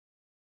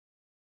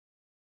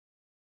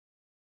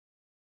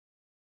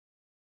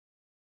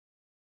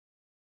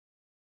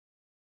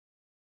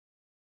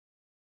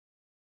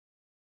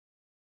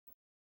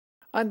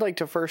I'd like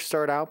to first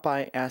start out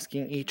by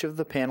asking each of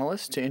the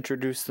panelists to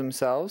introduce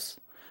themselves.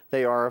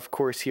 They are, of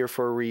course, here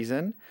for a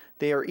reason.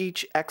 They are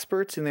each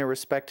experts in their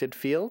respected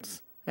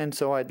fields, and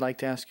so I'd like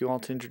to ask you all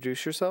to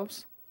introduce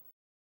yourselves.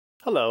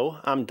 Hello,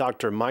 I'm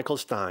Dr. Michael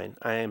Stein.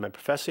 I am a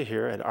professor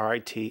here at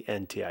RIT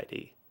and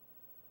TID.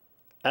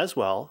 As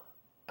well,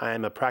 I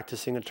am a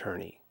practicing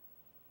attorney.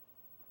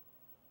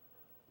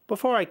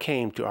 Before I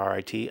came to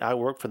RIT, I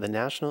worked for the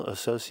National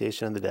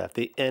Association of the Deaf,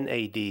 the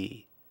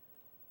NAD.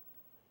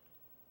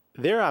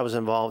 There I was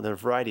involved in a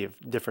variety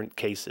of different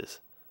cases.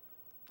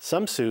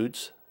 Some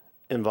suits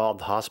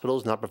involved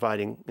hospitals not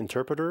providing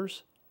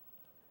interpreters.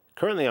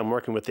 Currently I'm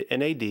working with the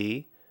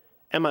NAD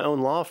and my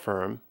own law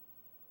firm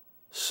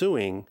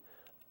suing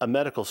a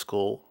medical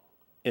school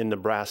in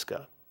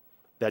Nebraska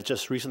that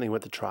just recently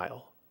went to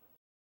trial.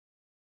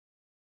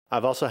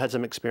 I've also had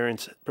some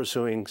experience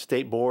pursuing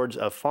state boards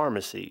of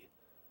pharmacy,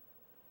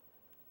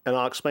 and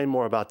I'll explain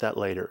more about that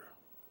later.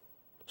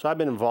 So I've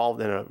been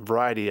involved in a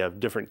variety of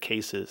different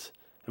cases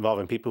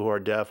involving people who are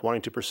deaf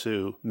wanting to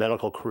pursue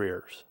medical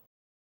careers.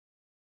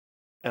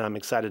 And I'm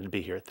excited to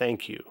be here.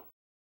 Thank you.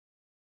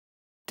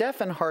 Deaf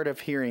and hard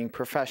of hearing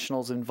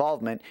professionals'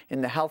 involvement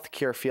in the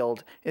healthcare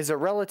field is a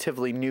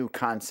relatively new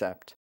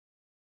concept.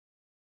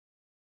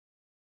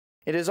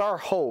 It is our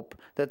hope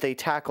that they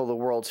tackle the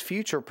world's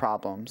future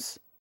problems.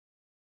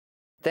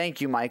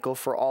 Thank you, Michael,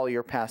 for all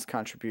your past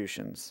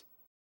contributions.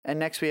 And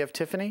next we have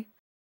Tiffany.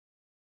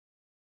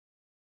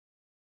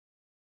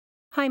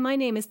 Hi, my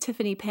name is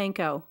Tiffany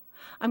Pankow.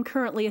 I'm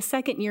currently a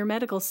second-year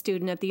medical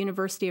student at the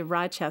University of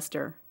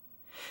Rochester.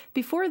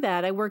 Before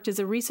that, I worked as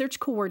a research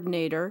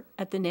coordinator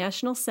at the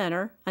National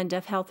Center on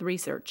Deaf Health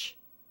Research.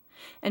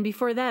 And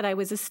before that, I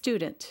was a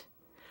student.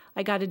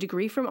 I got a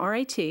degree from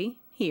RIT,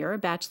 here, a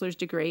bachelor's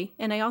degree,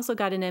 and I also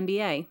got an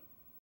MBA.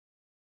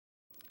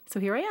 So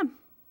here I am.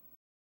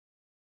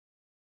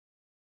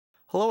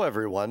 Hello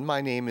everyone, my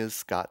name is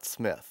Scott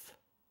Smith.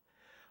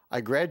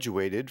 I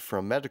graduated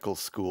from medical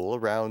school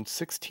around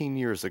 16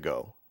 years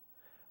ago.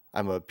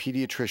 I'm a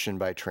pediatrician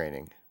by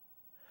training.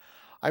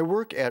 I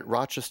work at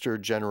Rochester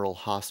General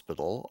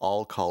Hospital,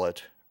 I'll call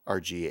it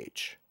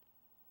RGH.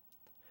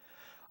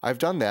 I've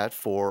done that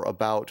for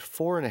about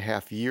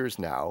 4.5 years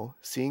now,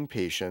 seeing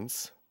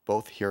patients,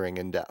 both hearing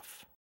and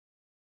deaf.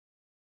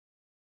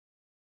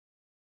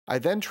 I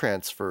then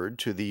transferred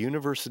to the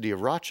University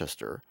of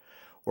Rochester,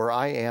 where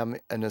I am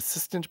an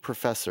assistant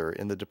professor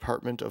in the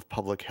Department of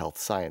Public Health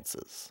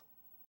Sciences.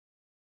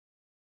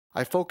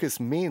 I focus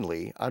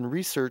mainly on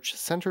research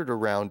centered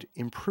around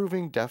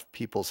improving deaf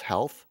people's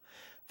health,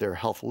 their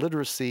health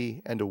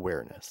literacy, and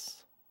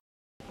awareness.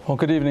 Well,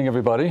 good evening,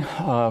 everybody.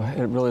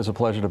 It really is a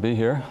pleasure to be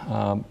here.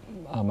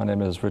 My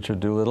name is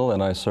Richard Doolittle,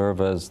 and I serve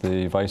as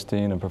the Vice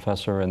Dean and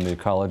Professor in the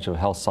College of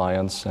Health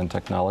Science and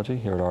Technology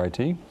here at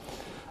RIT.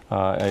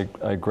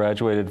 I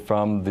graduated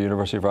from the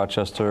University of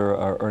Rochester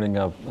earning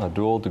a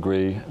dual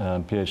degree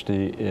and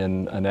PhD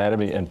in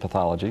anatomy and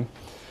pathology,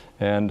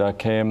 and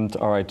came to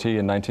RIT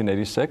in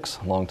 1986,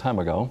 a long time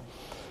ago.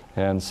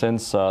 And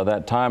since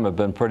that time, I've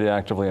been pretty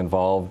actively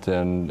involved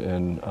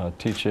in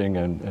teaching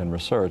and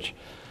research,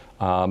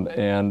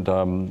 and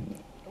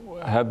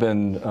have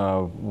been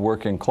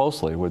working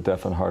closely with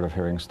deaf and hard of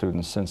hearing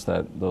students since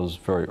those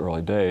very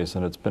early days,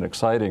 and it's been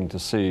exciting to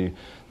see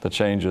the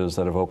changes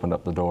that have opened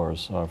up the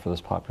doors for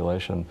this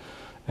population.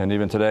 And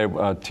even today,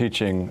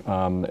 teaching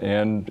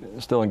and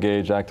still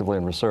engaged actively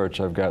in research,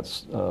 I've got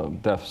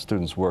deaf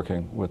students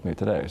working with me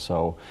today.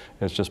 So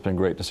it's just been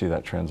great to see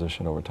that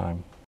transition over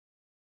time.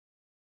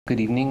 Good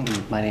evening.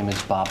 My name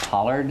is Bob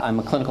Pollard. I'm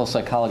a clinical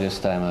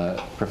psychologist. I'm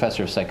a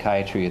professor of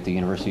psychiatry at the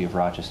University of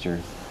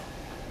Rochester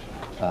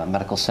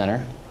Medical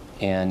Center,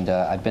 and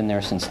I've been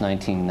there since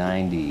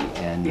 1990,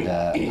 and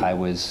I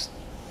was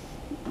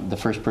the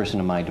first person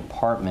in my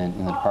department,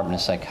 in the Department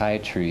of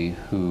Psychiatry,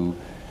 who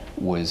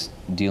was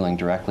dealing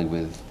directly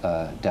with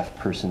deaf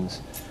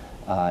persons.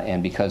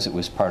 And because it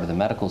was part of the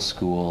medical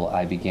school,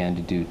 I began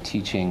to do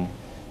teaching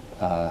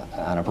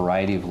on a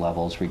variety of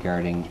levels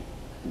regarding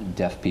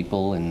deaf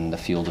people in the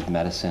field of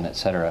medicine,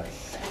 etc.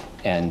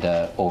 And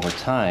over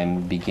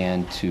time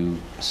began to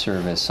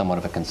serve as somewhat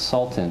of a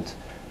consultant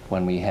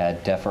when we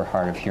had deaf or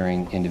hard of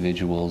hearing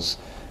individuals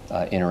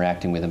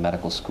interacting with a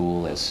medical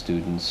school as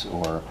students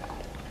or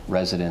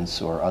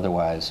residents or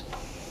otherwise.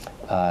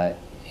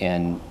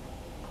 And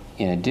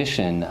in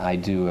addition, I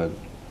do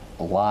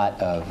a lot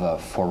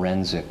of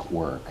forensic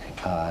work,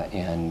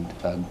 and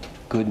a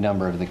good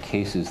number of the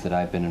cases that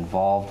I've been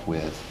involved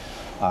with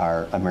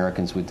are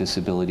Americans with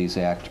Disabilities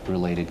Act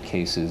related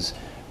cases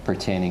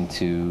pertaining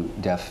to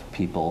deaf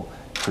people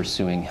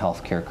pursuing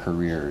healthcare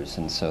careers.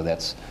 And so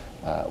that's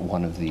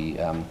one of the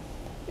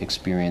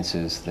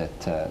experiences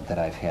that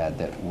I've had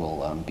that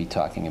we'll be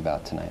talking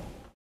about tonight.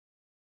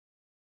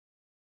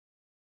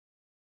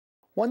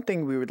 One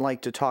thing we would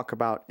like to talk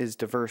about is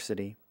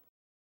diversity.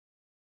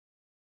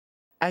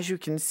 As you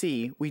can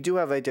see, we do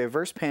have a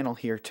diverse panel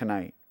here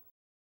tonight.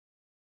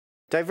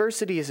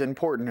 Diversity is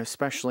important,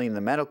 especially in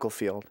the medical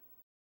field.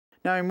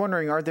 Now I'm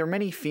wondering, are there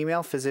many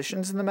female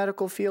physicians in the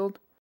medical field?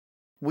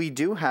 We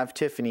do have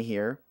Tiffany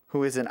here,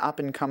 who is an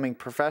up-and-coming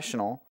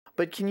professional,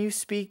 but can you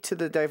speak to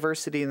the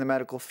diversity in the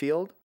medical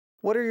field?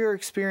 What are your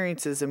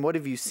experiences and what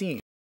have you seen?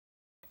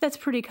 That's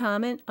pretty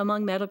common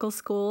among medical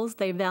schools.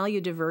 They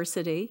value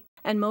diversity.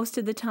 And most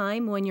of the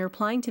time, when you're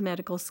applying to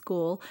medical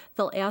school,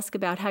 they'll ask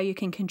about how you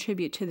can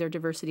contribute to their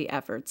diversity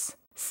efforts.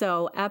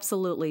 So,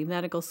 absolutely,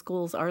 medical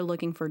schools are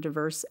looking for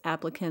diverse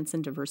applicants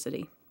and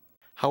diversity.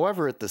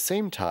 However, at the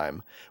same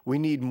time, we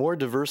need more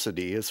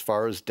diversity as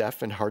far as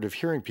deaf and hard of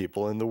hearing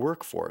people in the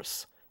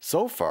workforce.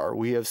 So far,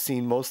 we have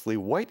seen mostly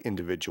white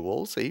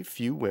individuals, a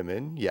few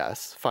women,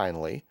 yes,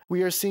 finally.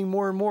 We are seeing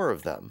more and more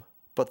of them.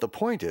 But the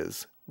point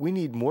is, we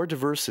need more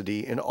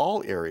diversity in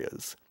all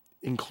areas,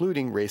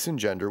 including race and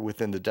gender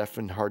within the deaf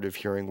and hard of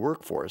hearing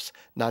workforce,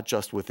 not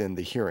just within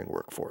the hearing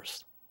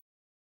workforce.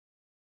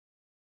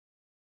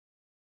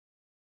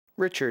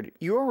 Richard,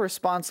 you are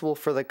responsible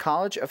for the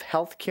College of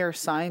Healthcare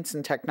Science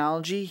and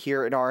Technology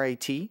here at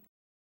RIT.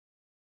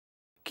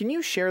 Can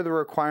you share the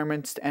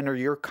requirements to enter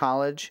your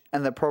college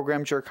and the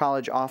programs your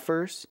college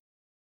offers?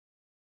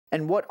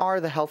 And what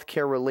are the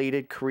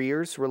healthcare-related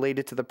careers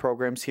related to the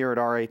programs here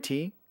at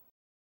RIT?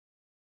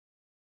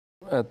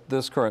 At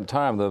this current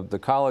time, the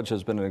college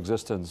has been in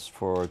existence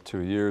for 2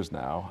 years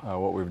now.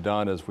 What we've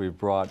done is we've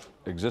brought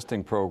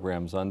existing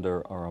programs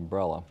under our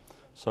umbrella.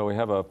 So we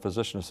have a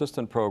physician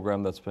assistant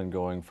program that's been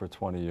going for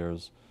 20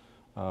 years.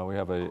 We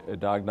have a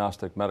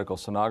diagnostic medical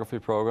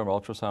sonography program,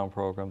 ultrasound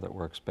program that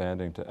we're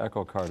expanding to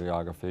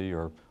echocardiography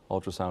or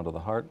ultrasound of the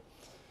heart.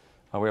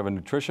 We have a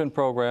nutrition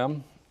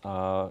program,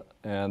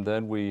 and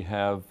then we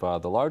have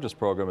the largest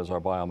program is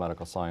our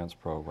biomedical science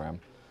program.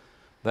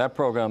 That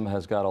program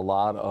has got a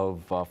lot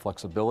of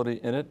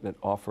flexibility in it. It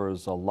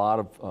offers a lot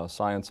of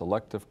science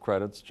elective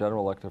credits,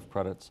 general elective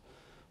credits,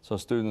 so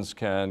students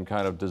can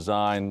kind of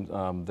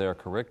design their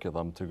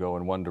curriculum to go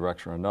in one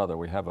direction or another.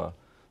 We have a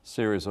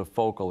series of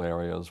focal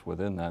areas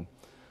within that.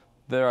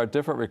 There are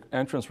different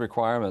entrance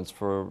requirements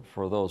for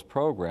those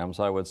programs.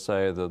 I would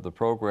say that the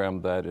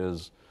program that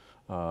is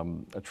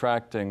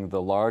attracting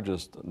the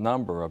largest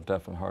number of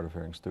deaf and hard of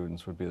hearing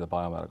students would be the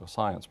biomedical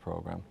science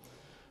program.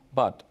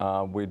 But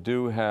we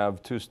do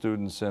have 2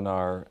 students in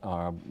our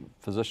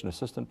physician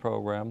assistant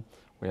program.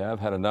 We have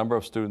had a number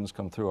of students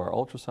come through our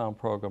ultrasound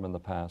program in the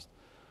past.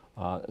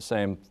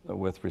 Same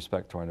with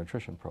respect to our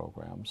nutrition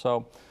program.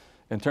 So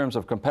in terms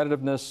of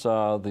competitiveness,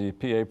 the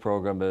PA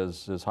program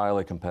is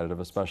highly competitive,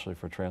 especially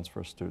for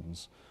transfer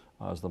students.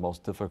 It's the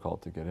most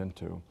difficult to get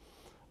into.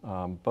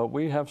 But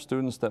we have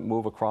students that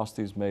move across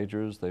these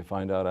majors. They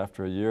find out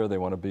after a year they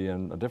want to be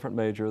in a different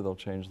major. They'll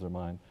change their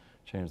mind,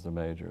 change their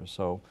major.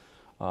 So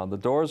the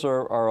doors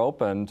are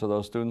open to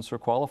those students who are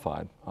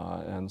qualified.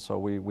 And so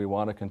we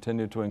want to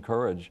continue to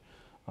encourage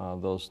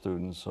those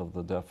students of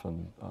the deaf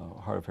and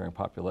hard of hearing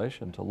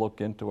population to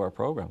look into our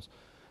programs.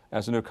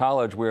 As a new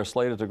college, we are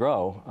slated to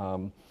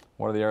grow.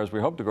 One of the areas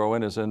we hope to grow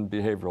in is in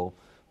behavioral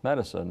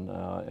medicine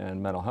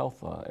and mental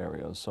health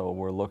areas. So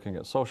we're looking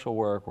at social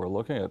work, we're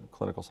looking at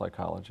clinical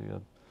psychology,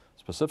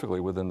 specifically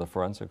within the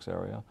forensics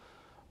area,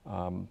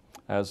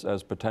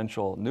 as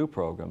potential new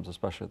programs,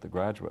 especially at the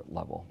graduate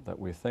level, that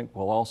we think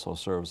will also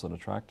serve as an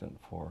attractant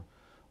for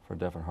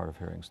deaf and hard of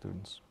hearing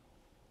students.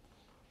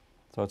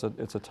 So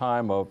it's a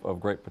time of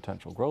great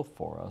potential growth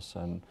for us,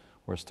 and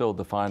we're still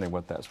defining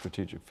what that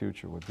strategic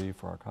future would be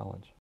for our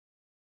college.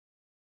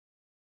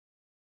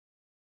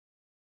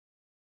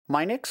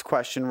 My next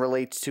question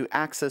relates to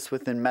access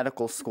within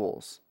medical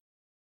schools.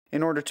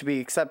 In order to be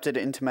accepted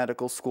into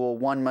medical school,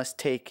 one must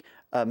take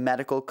a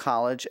medical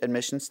college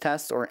admissions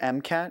test, or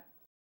MCAT.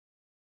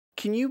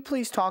 Can you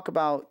please talk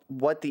about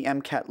what the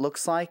MCAT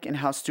looks like and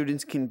how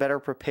students can better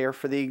prepare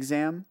for the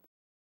exam?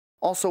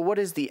 Also, what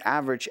is the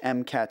average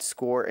MCAT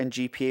score and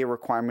GPA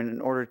requirement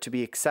in order to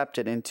be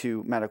accepted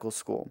into medical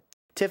school?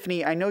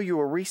 Tiffany, I know you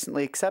were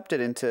recently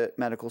accepted into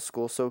medical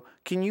school, so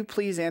can you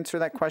please answer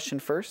that question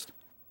first?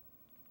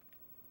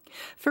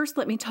 First,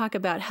 let me talk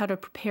about how to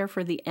prepare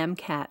for the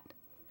MCAT.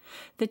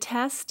 The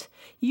test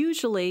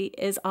usually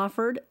is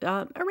offered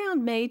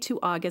around May to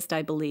August,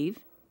 I believe.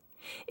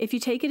 If you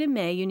take it in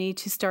May, you need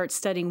to start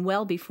studying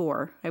well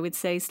before. I would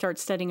say start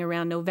studying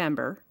around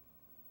November.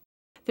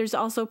 There's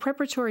also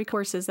preparatory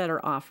courses that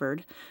are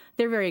offered.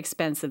 They're very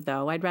expensive,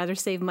 though. I'd rather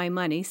save my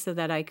money so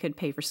that I could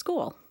pay for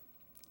school.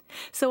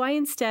 So I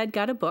instead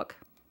got a book.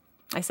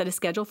 I set a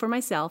schedule for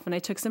myself, and I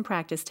took some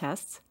practice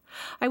tests.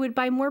 I would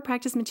buy more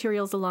practice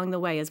materials along the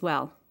way as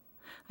well.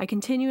 I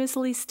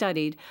continuously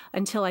studied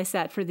until I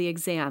sat for the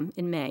exam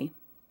in May.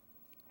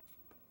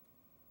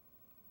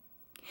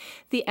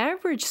 The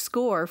average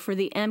score for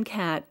the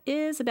MCAT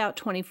is about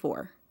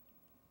 24.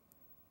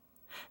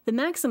 The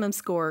maximum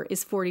score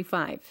is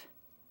 45.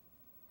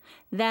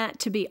 That,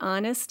 to be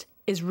honest,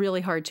 is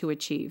really hard to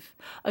achieve.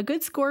 A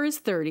good score is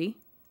 30.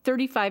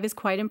 35 is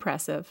quite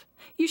impressive.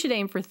 You should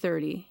aim for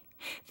 30.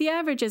 The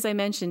average, as I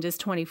mentioned, is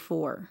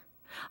 24.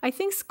 I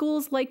think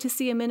schools like to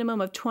see a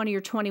minimum of 20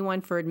 or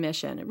 21 for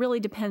admission. It really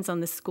depends on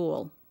the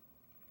school.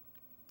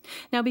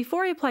 Now,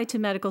 before I applied to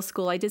medical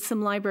school, I did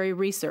some library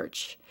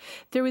research.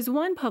 There was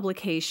one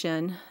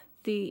publication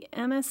the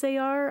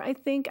MSAR, I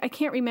think. I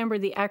can't remember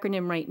the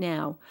acronym right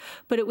now,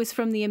 but it was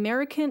from the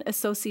American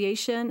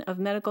Association of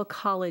Medical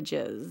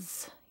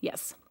Colleges.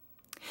 Yes.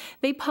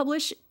 They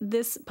publish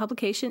this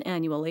publication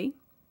annually,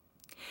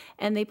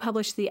 and they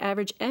publish the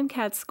average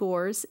MCAT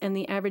scores and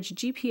the average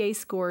GPA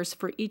scores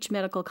for each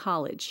medical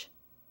college.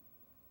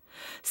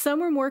 Some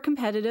were more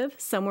competitive,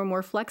 some were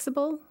more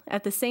flexible.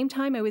 At the same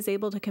time, I was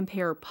able to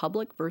compare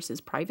public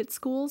versus private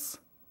schools.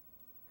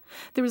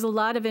 There was a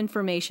lot of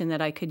information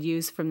that I could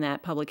use from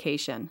that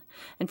publication,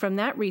 and from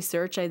that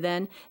research, I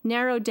then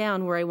narrowed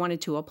down where I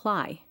wanted to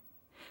apply.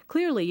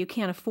 Clearly, you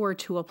can't afford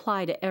to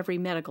apply to every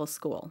medical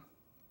school.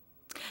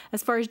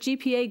 As far as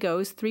GPA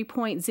goes,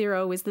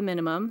 3.0 is the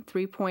minimum,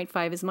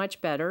 3.5 is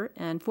much better,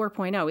 and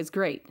 4.0 is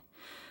great.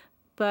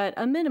 But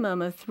a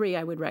minimum of 3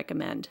 I would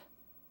recommend.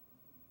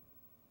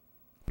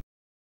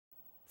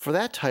 For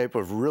that type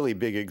of really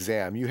big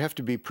exam, you have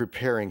to be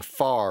preparing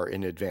far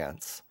in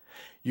advance.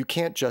 You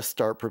can't just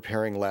start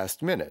preparing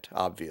last minute,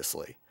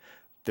 obviously.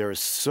 There is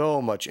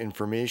so much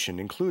information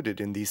included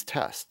in these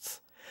tests.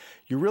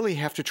 You really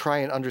have to try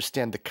and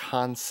understand the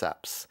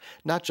concepts,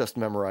 not just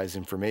memorize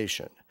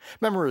information.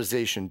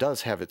 Memorization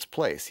does have its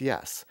place,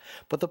 yes,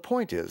 but the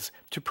point is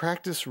to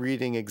practice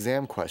reading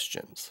exam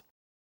questions.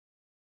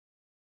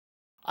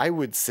 I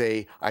would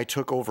say I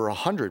took over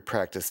 100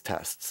 practice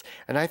tests,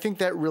 and I think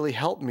that really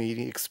helped me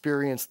to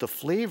experience the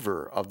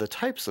flavor of the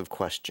types of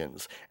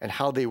questions and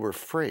how they were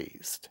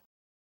phrased.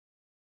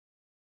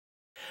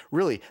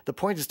 Really, the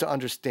point is to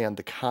understand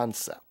the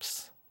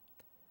concepts.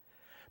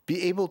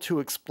 Be able to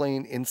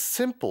explain in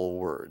simple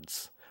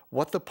words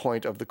what the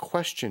point of the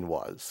question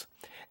was,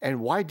 and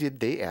why did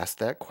they ask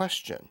that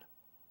question.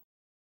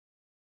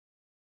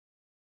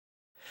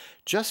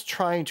 Just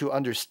trying to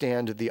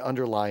understand the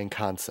underlying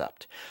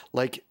concept,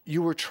 like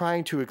you were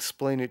trying to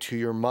explain it to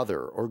your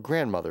mother or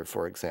grandmother,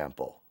 for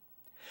example.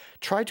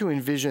 Try to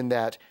envision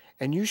that,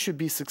 and you should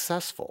be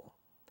successful.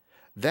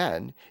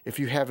 Then, if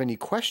you have any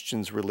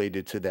questions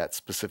related to that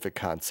specific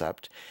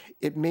concept,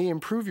 it may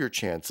improve your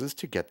chances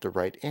to get the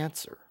right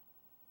answer.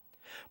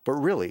 But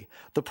really,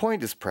 the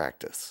point is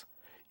practice.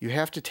 You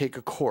have to take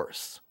a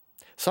course.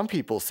 Some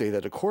people say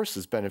that a course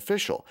is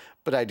beneficial,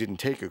 but I didn't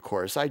take a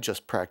course, I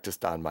just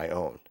practiced on my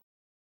own.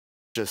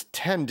 Just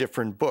 10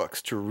 different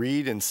books to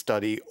read and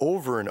study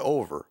over and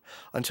over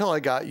until I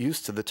got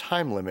used to the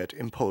time limit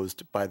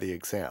imposed by the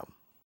exam.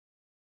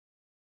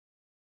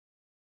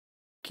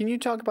 Can you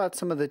talk about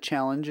some of the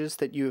challenges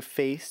that you have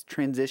faced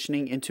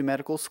transitioning into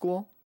medical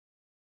school?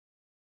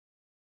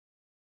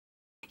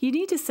 You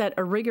need to set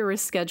a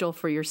rigorous schedule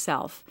for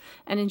yourself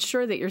and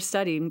ensure that you're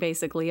studying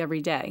basically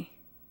every day.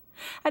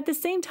 At the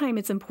same time,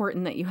 it's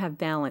important that you have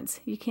balance.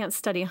 You can't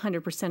study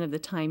 100% of the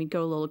time, you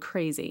go a little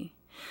crazy.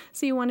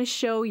 So you want to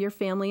show your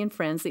family and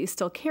friends that you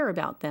still care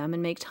about them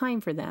and make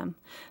time for them.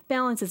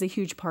 Balance is a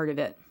huge part of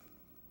it.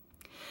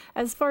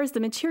 As far as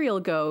the material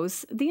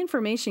goes, the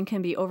information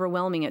can be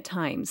overwhelming at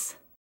times.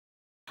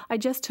 I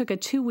just took a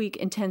 2-week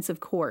intensive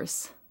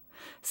course,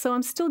 so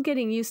I'm still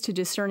getting used to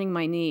discerning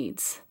my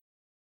needs.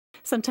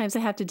 Sometimes I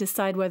have to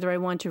decide whether I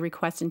want to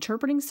request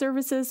interpreting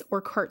services or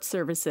CART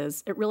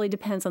services. It really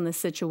depends on the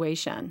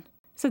situation.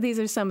 So these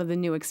are some of the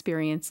new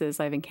experiences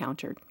I've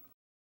encountered.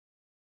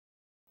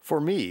 For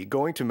me,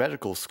 going to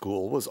medical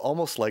school was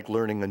almost like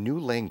learning a new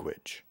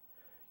language.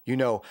 You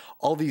know,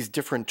 all these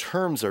different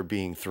terms are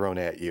being thrown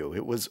at you.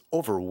 It was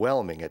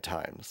overwhelming at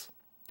times.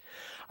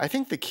 I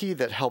think the key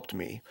that helped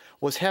me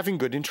was having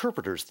good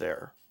interpreters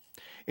there.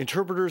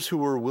 Interpreters who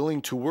were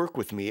willing to work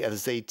with me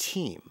as a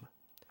team.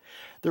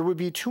 There would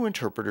be 2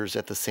 interpreters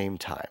at the same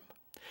time.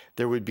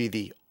 There would be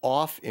the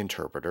off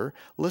interpreter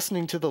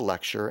listening to the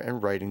lecture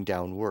and writing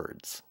down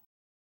words.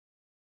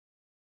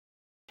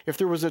 If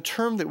there was a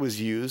term that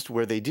was used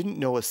where they didn't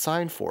know a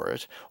sign for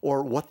it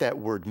or what that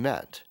word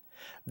meant,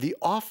 the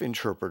off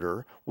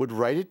interpreter would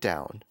write it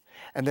down,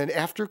 and then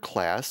after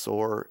class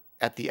or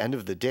at the end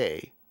of the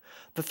day,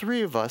 the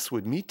 3 of us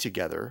would meet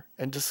together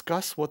and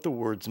discuss what the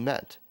words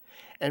meant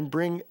and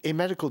bring a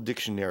medical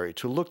dictionary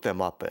to look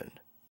them up in.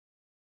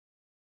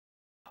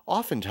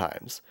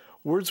 Oftentimes,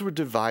 words were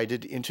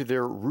divided into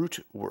their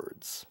root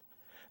words,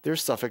 their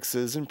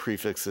suffixes and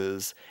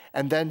prefixes,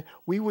 and then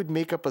we would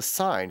make up a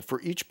sign for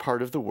each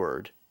part of the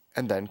word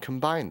and then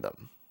combine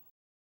them.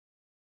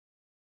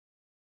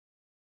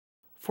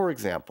 For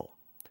example,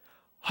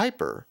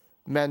 hyper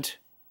meant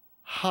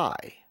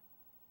high,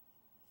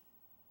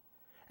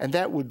 and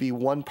that would be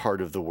one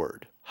part of the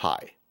word,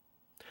 high.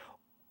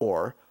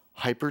 Or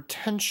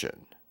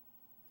hypertension,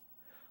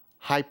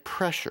 high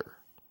pressure,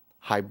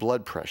 high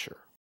blood pressure.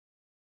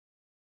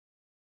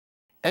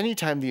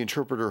 Anytime the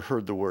interpreter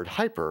heard the word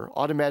hyper,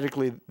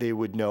 automatically they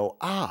would know,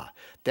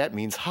 that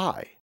means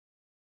high.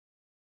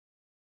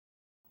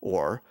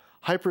 Or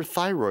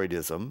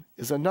hyperthyroidism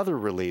is another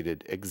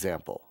related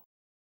example.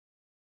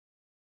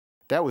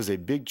 That was a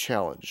big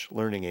challenge,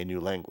 learning a new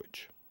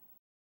language.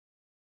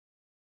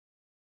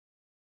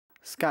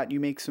 Scott, you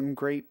make some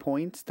great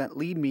points that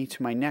lead me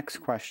to my next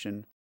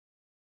question.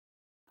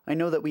 I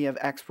know that we have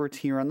experts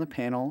here on the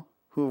panel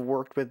who have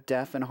worked with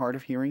deaf and hard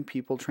of hearing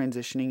people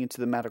transitioning into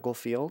the medical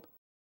field.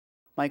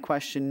 My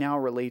question now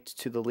relates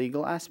to the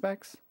legal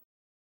aspects.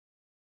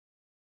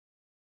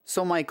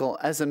 So Michael,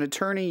 as an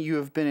attorney, you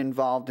have been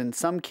involved in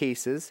some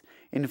cases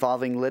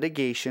involving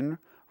litigation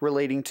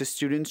relating to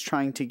students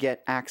trying to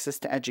get access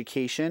to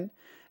education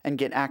and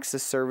get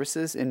access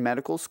services in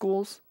medical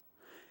schools.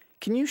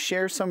 Can you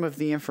share some of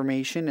the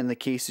information in the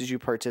cases you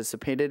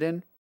participated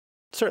in?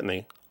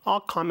 Certainly. I'll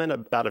comment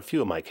about a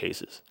few of my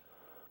cases.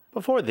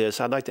 Before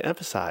this, I'd like to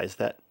emphasize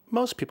that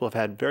most people have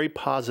had very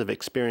positive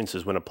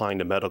experiences when applying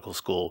to medical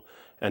school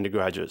and to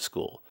graduate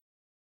school.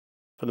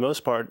 For the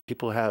most part,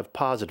 people have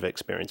positive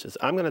experiences.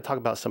 I'm going to talk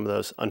about some of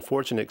those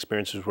unfortunate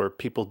experiences where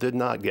people did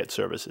not get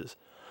services.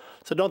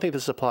 So don't think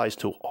this applies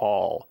to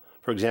all.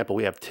 For example,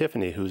 we have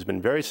Tiffany, who's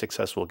been very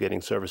successful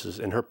getting services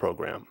in her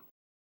program.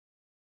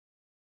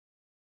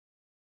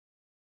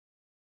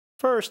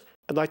 First,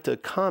 I'd like to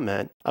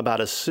comment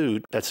about a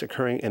suit that's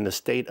occurring in the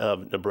state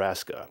of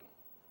Nebraska.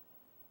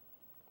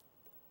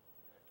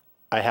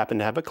 I happen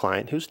to have a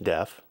client who's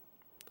deaf,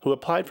 who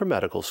applied for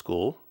medical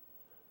school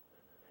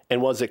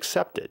and was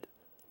accepted.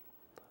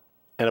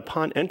 And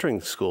upon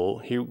entering school,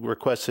 he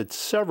requested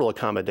several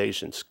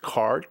accommodations: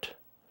 CART,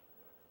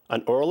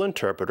 an oral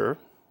interpreter,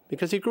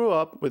 because he grew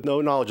up with no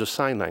knowledge of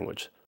sign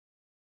language.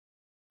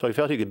 So he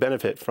felt he could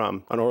benefit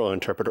from an oral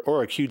interpreter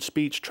or a cued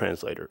speech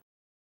translator.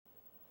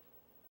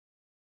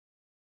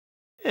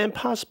 And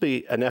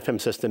possibly an FM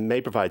system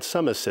may provide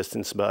some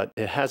assistance, but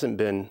it hasn't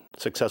been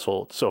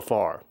successful so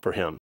far for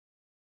him.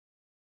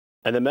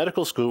 And the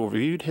medical school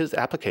reviewed his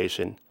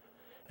application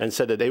and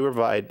said that they would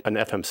provide an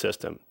FM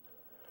system,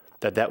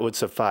 that would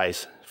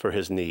suffice for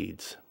his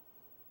needs.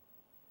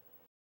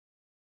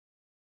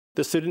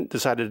 The student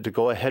decided to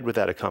go ahead with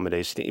that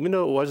accommodation, even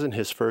though it wasn't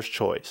his first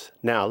choice.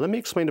 Now, let me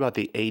explain about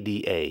the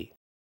ADA.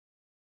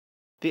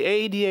 The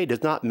ADA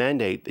does not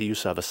mandate the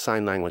use of a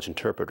sign language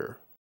interpreter.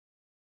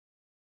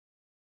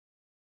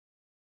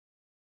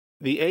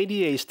 The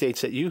ADA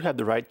states that you have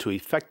the right to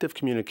effective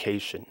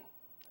communication.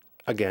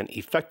 Again,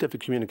 effective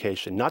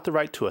communication, not the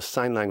right to a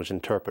sign language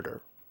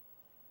interpreter.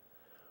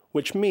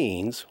 Which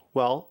means,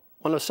 well,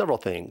 one of several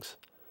things.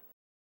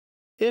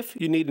 If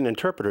you need an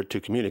interpreter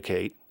to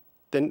communicate,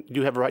 then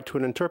you have a right to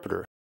an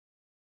interpreter.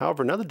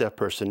 However, another deaf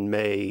person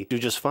may do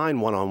just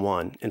fine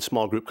one-on-one in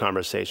small group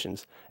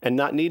conversations and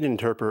not need an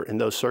interpreter in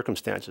those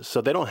circumstances,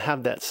 so they don't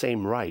have that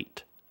same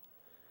right.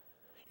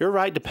 Your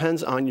right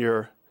depends on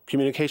your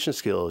communication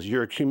skills,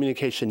 your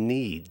communication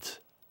needs.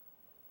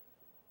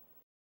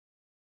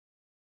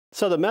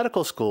 So the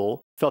medical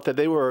school felt that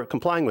they were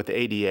complying with the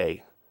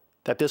ADA,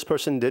 that this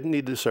person didn't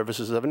need the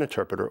services of an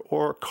interpreter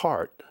or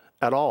CART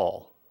at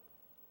all.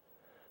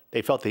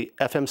 They felt the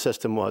FM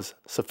system was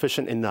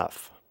sufficient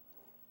enough.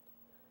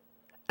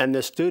 And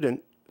the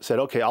student said,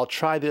 okay, I'll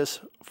try this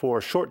for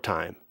a short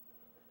time.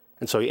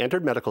 And so he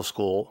entered medical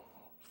school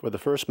for the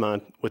first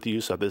month with the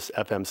use of this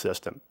FM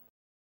system.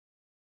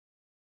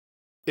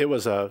 It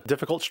was a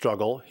difficult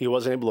struggle. He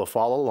wasn't able to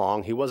follow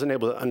along. He wasn't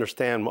able to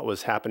understand what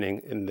was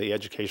happening in the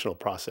educational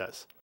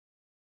process.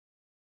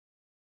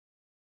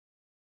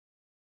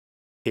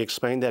 He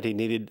explained that he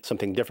needed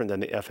something different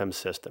than the FM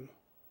system,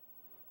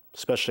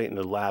 especially in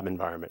the lab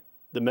environment.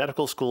 The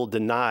medical school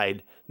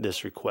denied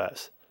this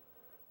request,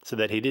 so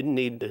that he didn't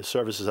need the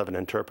services of an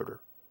interpreter.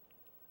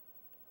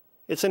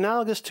 It's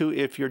analogous to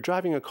if you're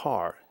driving a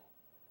car.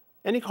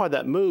 Any car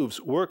that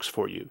moves works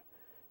for you.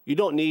 You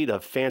don't need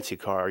a fancy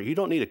car. You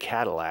don't need a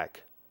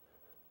Cadillac.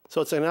 So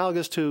it's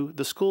analogous to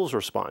the school's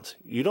response.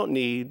 You don't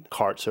need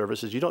CART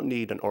services. You don't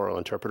need an oral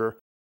interpreter.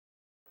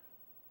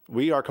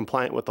 We are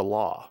compliant with the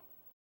law.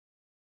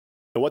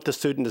 And what the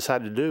student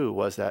decided to do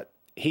was that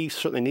he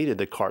certainly needed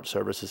the CART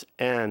services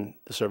and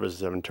the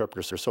services of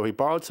interpreters. So he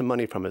borrowed some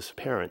money from his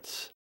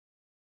parents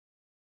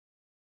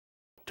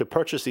to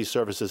purchase these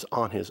services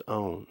on his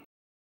own.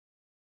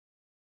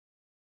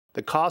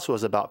 The cost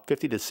was about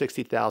 $50,000 to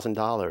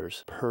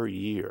 $60,000 per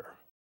year.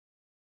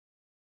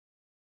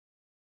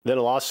 Then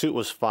a lawsuit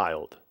was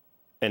filed,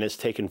 and it's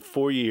taken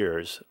 4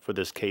 years for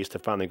this case to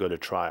finally go to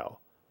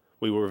trial.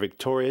 We were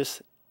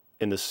victorious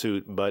in the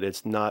suit, but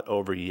it's not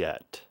over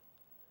yet.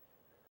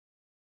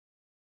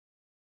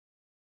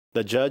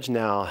 The judge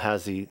now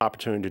has the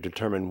opportunity to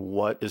determine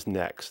what is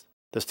next.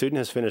 The student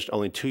has finished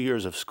only 2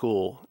 years of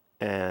school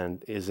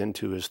and is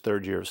into his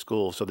 3rd year of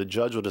school, so the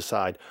judge will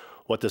decide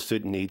what the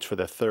student needs for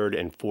the 3rd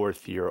and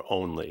 4th year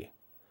only.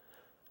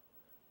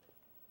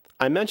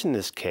 I mention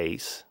this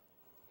case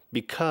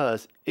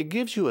because it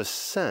gives you a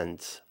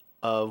sense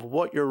of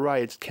what your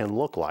rights can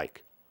look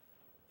like.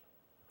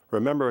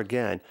 Remember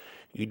again,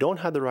 you don't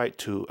have the right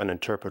to an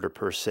interpreter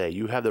per se.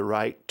 You have the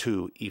right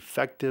to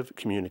effective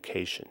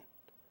communication.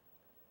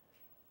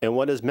 And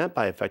what is meant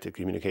by effective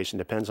communication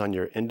depends on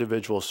your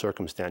individual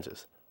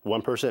circumstances.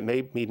 One person it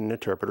may need an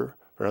interpreter,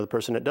 for another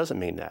person it doesn't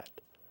mean that.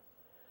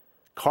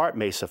 CART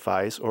may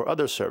suffice, or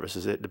other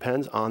services. It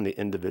depends on the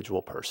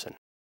individual person.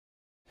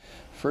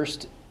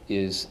 First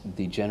is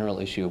the general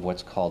issue of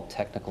what's called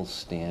technical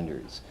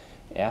standards.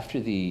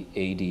 After the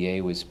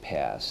ADA was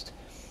passed,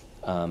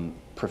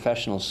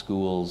 professional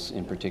schools,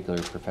 in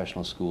particular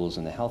professional schools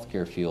in the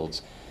healthcare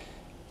fields,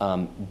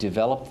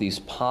 develop these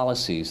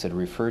policies that are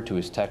referred to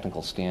as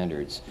technical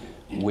standards,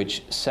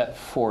 which set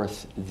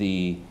forth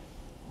the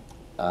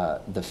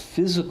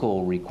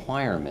physical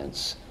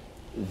requirements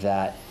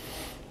that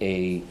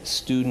a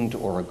student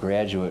or a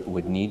graduate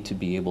would need to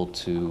be able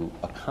to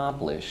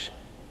accomplish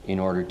in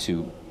order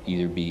to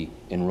either be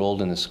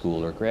enrolled in the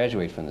school or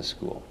graduate from the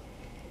school.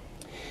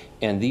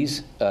 And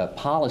these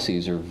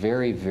policies are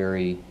very,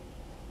 very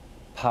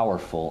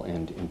powerful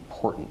and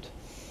important.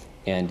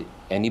 And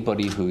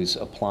anybody who's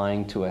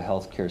applying to a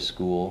healthcare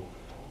school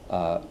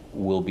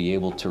will be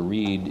able to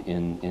read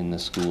in the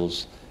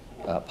school's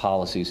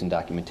policies and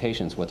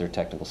documentations what their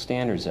technical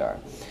standards are.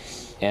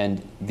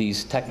 And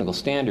these technical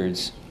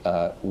standards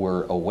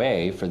were a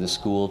way for the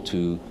school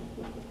to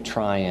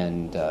try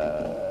and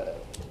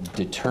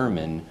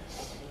determine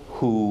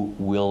who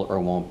will or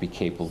won't be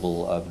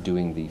capable of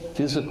doing the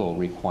physical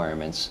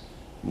requirements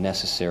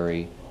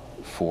necessary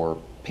for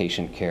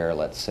patient care,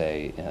 let's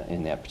say,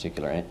 in that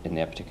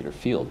particular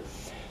field.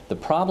 The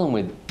problem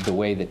with the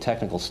way that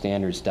technical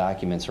standards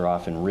documents are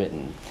often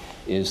written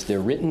is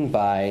they're written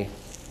by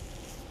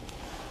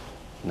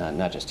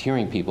not just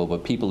hearing people,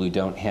 but people who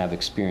don't have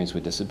experience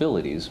with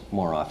disabilities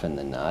more often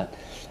than not.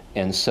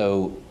 And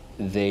so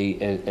they,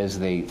 as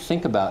they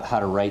think about how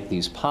to write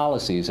these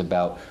policies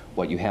about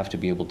what you have to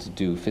be able to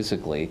do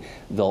physically,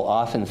 they'll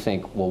often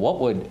think, well, what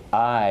would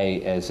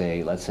I, as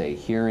a, let's say,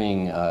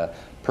 hearing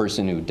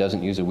person who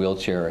doesn't use a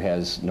wheelchair or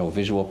has no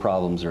visual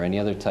problems or any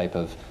other type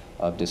of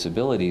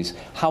disabilities,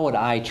 how would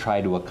I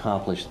try to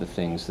accomplish the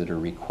things that are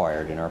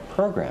required in our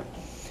program?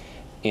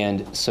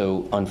 And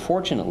so,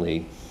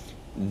 unfortunately,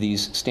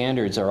 these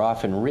standards are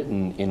often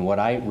written in what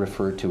I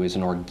refer to as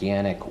an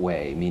organic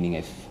way,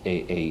 meaning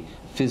a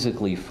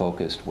physically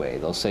focused way.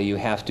 They'll say you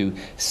have to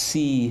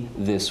see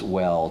this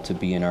well to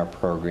be in our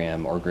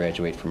program or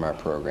graduate from our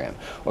program,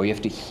 or you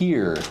have to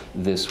hear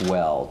this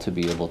well to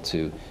be able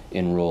to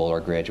enroll or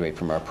graduate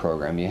from our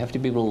program. You have to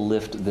be able to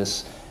lift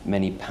this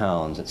many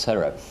pounds,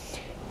 etc.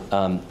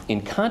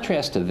 In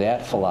contrast to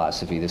that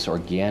philosophy, this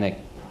organic,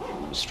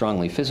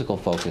 strongly physical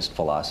focused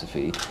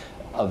philosophy,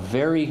 a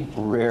very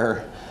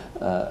rare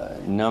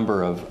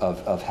number of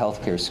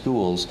healthcare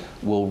schools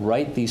will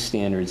write these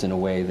standards in a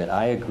way that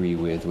I agree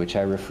with, which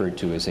I refer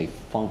to as a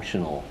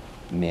functional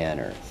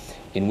manner,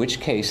 in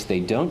which case they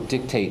don't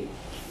dictate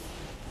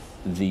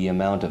the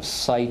amount of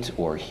sight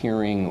or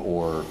hearing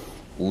or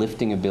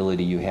lifting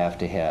ability you have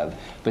to have,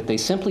 but they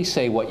simply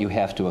say what you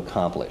have to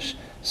accomplish,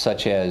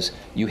 such as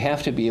you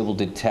have to be able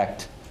to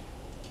detect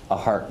a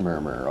heart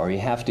murmur, or you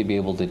have to be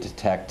able to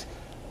detect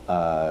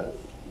a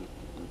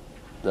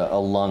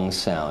lung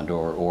sound,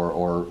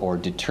 or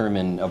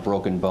determine a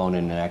broken bone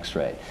in an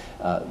x-ray.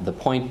 The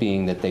point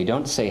being that they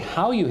don't say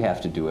how you have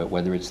to do it,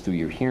 whether it's through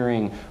your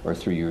hearing or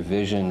through your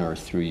vision or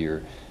through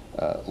your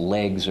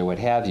legs or what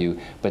have you,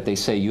 but they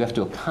say you have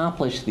to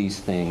accomplish these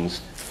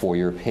things for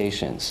your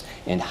patients.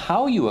 And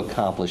how you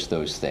accomplish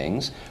those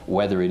things,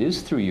 whether it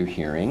is through your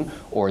hearing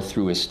or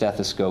through a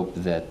stethoscope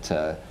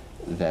that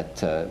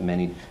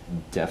many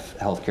deaf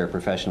healthcare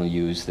professionals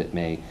use that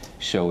may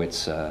show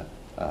its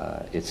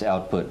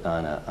output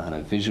on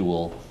a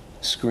visual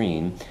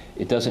screen,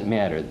 it doesn't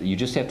matter. You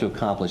just have to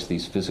accomplish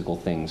these physical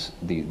things.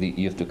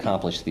 You have to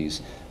accomplish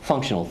these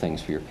functional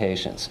things for your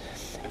patients.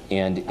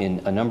 And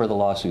in a number of the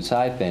lawsuits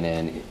I've been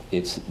in,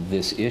 it's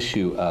this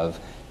issue of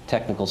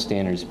technical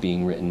standards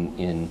being written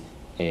in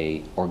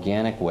an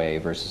organic way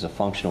versus a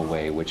functional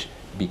way, which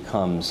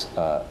becomes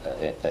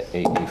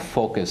a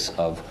focus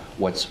of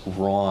what's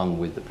wrong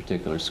with the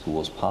particular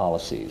school's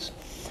policies.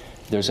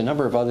 There's a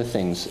number of other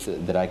things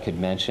that I could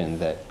mention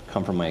that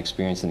come from my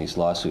experience in these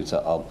lawsuits.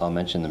 I'll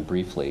mention them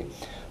briefly.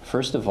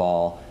 First of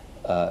all,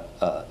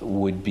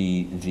 would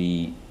be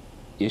the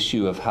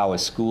issue of how a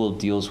school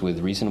deals with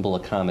reasonable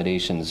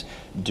accommodations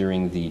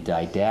during the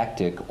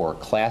didactic or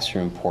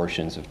classroom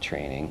portions of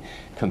training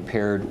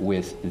compared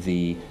with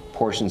the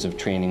portions of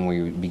training where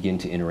you begin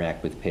to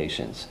interact with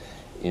patients.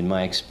 In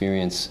my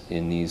experience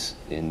in these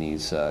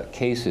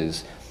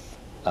cases,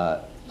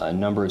 a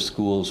number of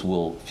schools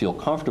will feel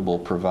comfortable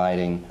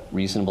providing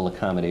reasonable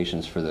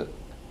accommodations for the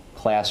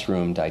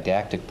classroom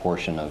didactic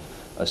portion of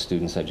a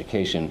student's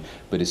education,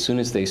 but as soon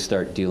as they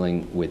start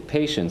dealing with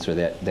patients, or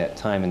that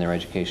time in their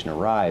education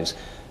arrives,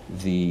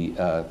 the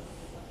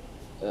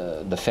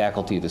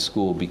faculty of the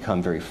school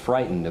become very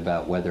frightened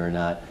about whether or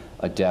not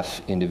a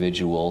deaf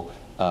individual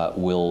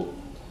will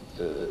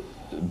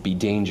be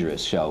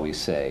dangerous, shall we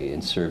say,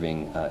 in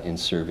serving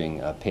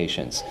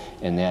patients,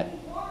 and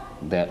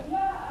that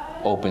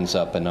opens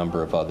up a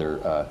number of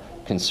other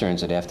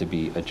concerns that have to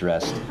be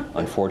addressed,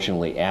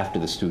 unfortunately, after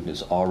the student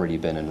has already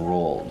been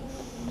enrolled.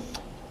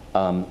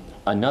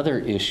 Another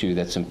issue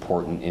that's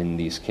important in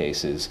these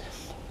cases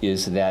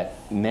is that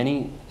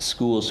many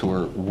schools who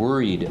are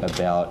worried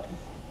about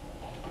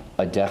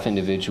a deaf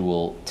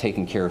individual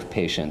taking care of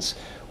patients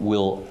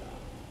will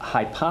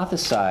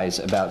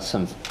hypothesize about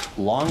some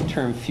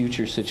long-term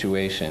future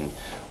situation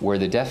where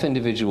the deaf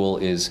individual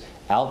is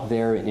out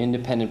there in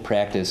independent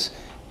practice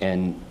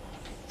and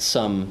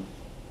some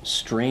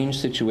strange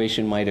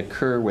situation might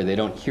occur where they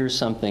don't hear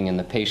something and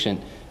the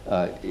patient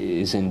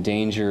is in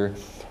danger,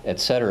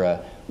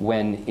 etc.,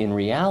 when in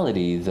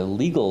reality the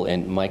legal,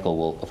 and Michael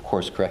will of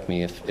course correct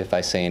me if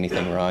I say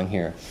anything wrong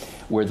here,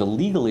 where the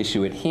legal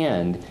issue at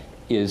hand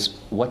is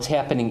what's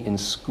happening in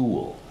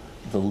school.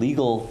 The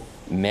legal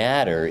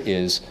matter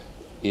is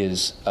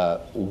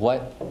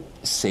what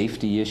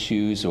safety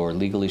issues or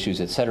legal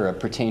issues, etc.,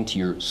 pertain to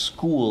your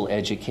school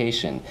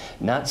education,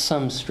 not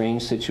some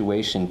strange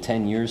situation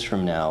 10 years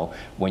from now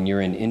when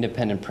you're in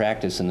independent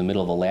practice in the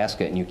middle of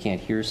Alaska and you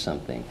can't hear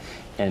something.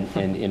 And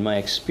in my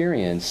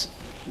experience,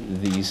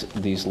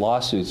 these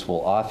lawsuits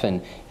will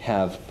often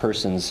have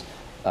persons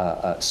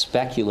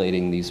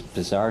speculating these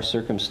bizarre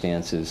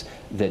circumstances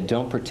that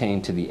don't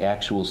pertain to the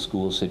actual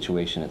school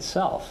situation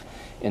itself.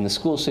 And the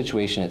school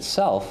situation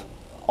itself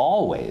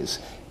always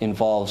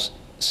involves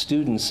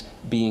students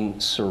being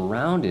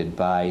surrounded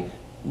by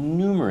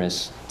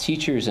numerous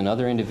teachers and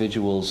other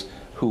individuals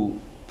who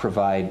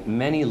provide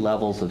many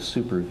levels of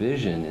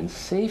supervision and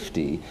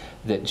safety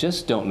that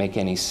just don't make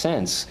any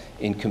sense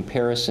in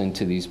comparison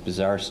to these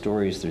bizarre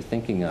stories they're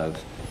thinking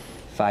of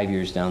 5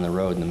 years down the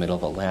road in the middle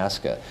of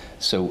Alaska.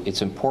 So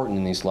it's important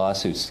in these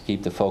lawsuits to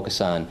keep the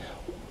focus on,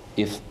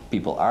 if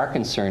people are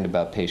concerned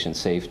about patient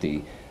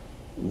safety,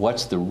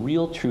 what's the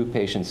real true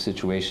patient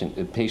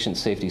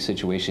safety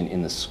situation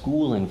in the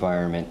school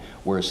environment,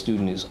 where a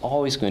student is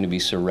always going to be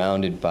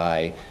surrounded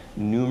by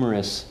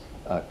numerous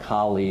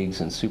colleagues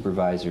and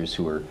supervisors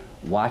who are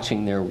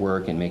watching their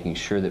work and making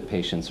sure that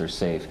patients are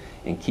safe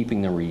and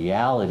keeping the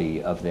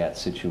reality of that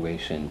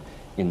situation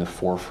in the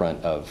forefront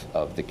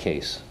of the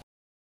case.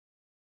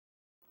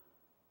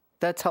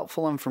 That's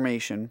helpful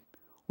information.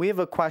 We have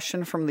a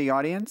question from the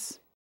audience.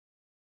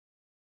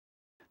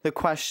 The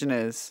question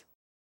is,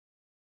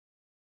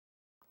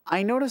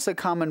 I notice a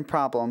common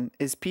problem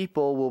is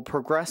people will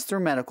progress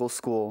through medical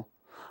school,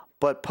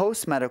 but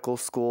post-medical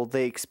school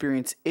they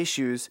experience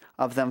issues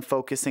of them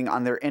focusing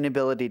on their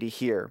inability to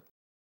hear.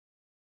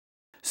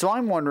 So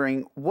I'm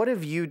wondering, what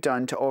have you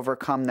done to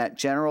overcome that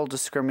general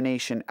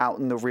discrimination out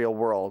in the real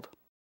world?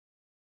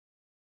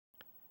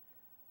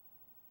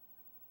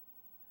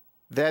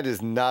 That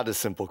is not a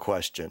simple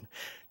question.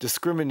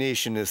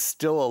 Discrimination is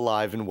still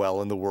alive and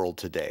well in the world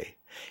today.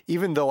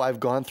 Even though I've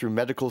gone through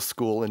medical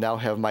school and now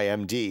have my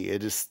MD,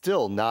 it is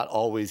still not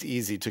always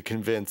easy to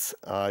convince,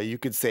 you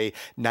could say,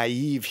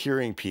 naive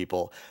hearing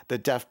people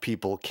that deaf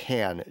people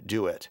can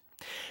do it.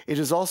 It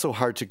is also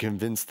hard to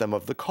convince them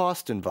of the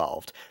cost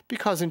involved,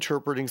 because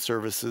interpreting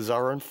services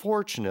are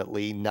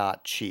unfortunately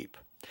not cheap.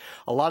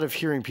 A lot of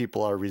hearing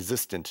people are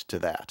resistant to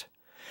that.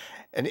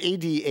 An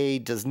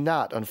ADA does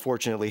not,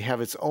 unfortunately,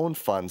 have its own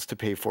funds to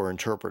pay for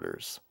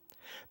interpreters.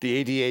 The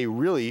ADA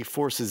really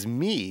forces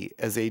me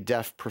as a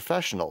deaf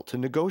professional to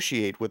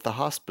negotiate with the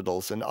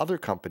hospitals and other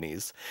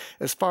companies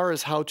as far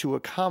as how to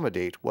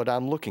accommodate what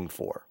I'm looking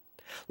for.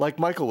 Like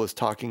Michael was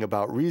talking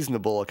about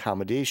reasonable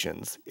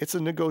accommodations, it's a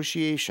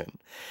negotiation.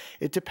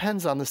 It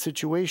depends on the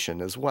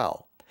situation as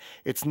well.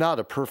 It's not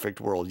a perfect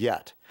world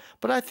yet,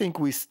 but I think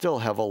we still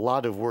have a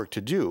lot of work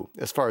to do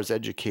as far as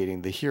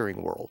educating the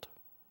hearing world.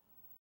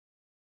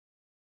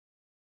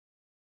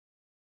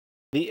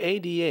 The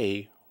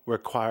ADA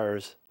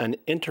requires an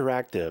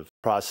interactive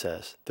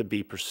process to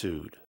be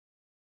pursued.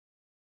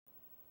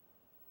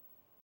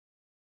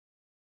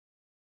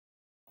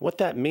 What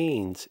that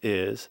means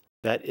is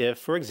that if,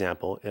 for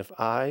example, if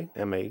I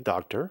am a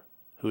doctor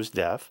who's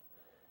deaf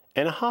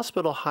and a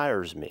hospital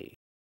hires me,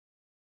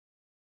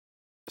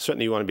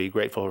 certainly you want to be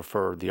grateful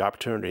for the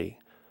opportunity,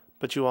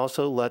 but you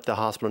also let the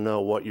hospital know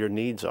what your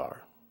needs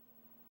are.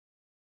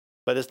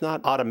 But it's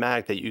not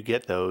automatic that you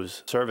get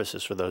those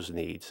services for those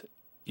needs.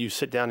 You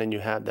sit down and you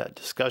have that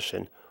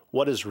discussion.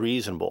 What is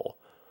reasonable?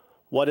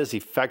 What is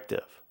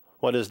effective?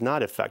 What is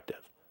not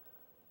effective?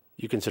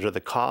 You consider the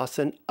costs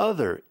and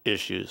other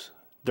issues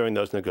during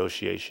those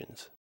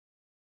negotiations.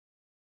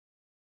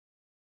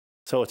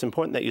 So it's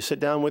important that you sit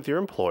down with your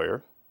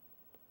employer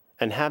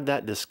and have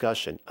that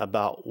discussion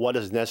about what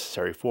is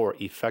necessary for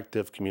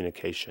effective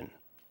communication.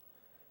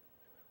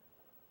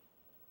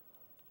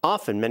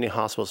 Often, many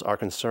hospitals are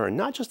concerned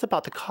not just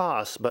about the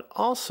costs, but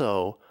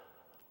also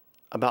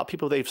about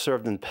people they've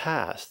served in the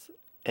past,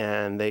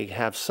 and they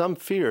have some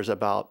fears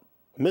about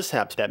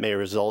mishaps that may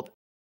result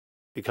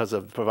because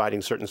of providing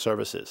certain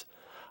services.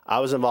 I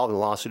was involved in a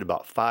lawsuit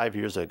about 5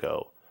 years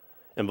ago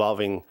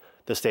involving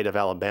the state of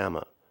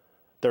Alabama.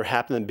 There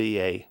happened to be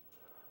a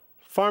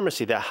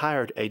pharmacy that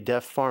hired a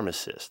deaf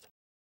pharmacist.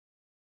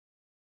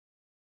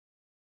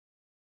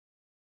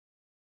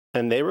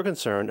 And they were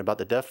concerned about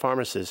the deaf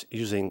pharmacist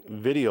using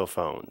video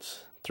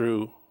phones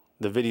through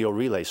the video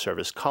relay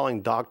service,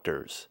 calling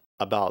doctors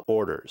about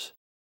orders,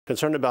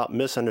 concerned about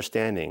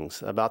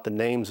misunderstandings about the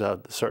names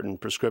of certain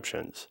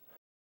prescriptions.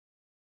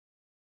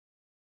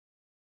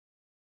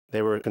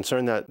 They were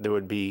concerned that there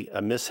would be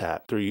a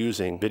mishap through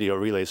using video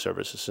relay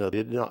services, so they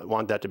did not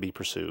want that to be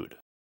pursued.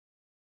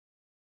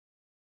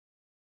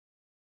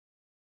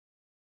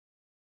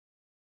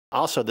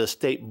 Also, the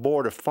State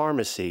Board of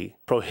Pharmacy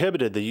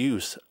prohibited the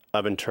use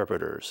of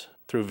interpreters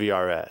through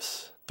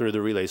VRS, through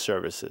the relay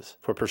services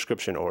for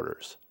prescription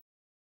orders.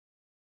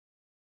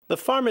 The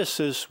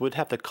pharmacist would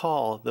have to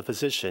call the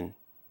physician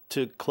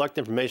to collect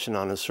information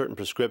on a certain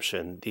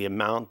prescription, the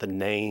amount, the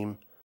name,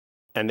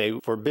 and they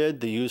forbid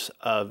the use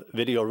of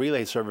video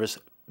relay service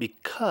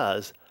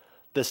because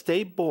the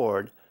state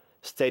board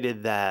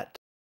stated that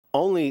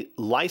only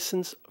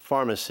licensed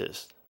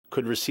pharmacists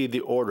could receive the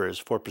orders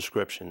for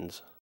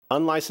prescriptions.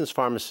 Unlicensed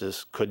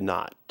pharmacists could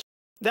not.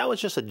 That was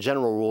just a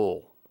general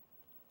rule.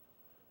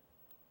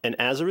 And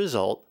as a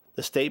result,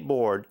 the state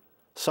board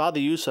saw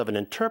the use of an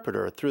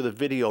interpreter through the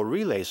video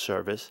relay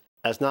service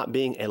as not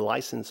being a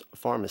licensed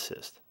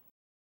pharmacist.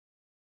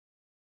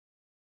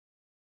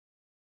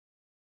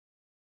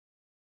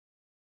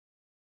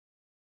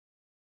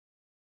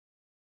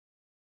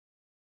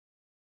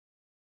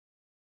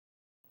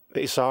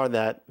 They saw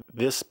that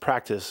this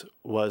practice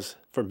was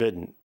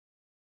forbidden.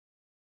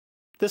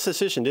 This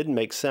decision didn't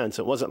make sense.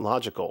 It wasn't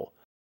logical.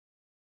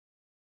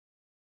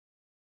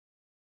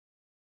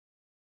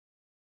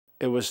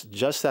 It was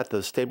just that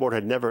the state board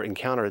had never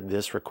encountered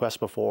this request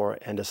before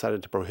and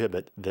decided to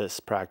prohibit this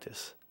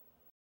practice.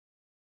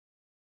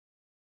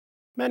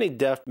 Many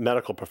deaf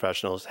medical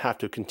professionals have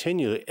to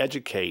continue to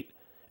educate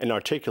and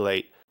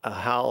articulate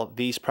how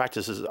these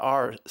practices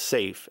are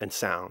safe and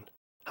sound,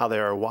 how they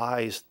are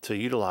wise to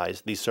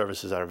utilize these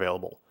services that are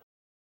available.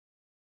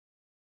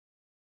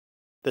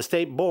 The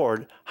state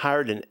board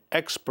hired an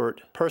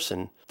expert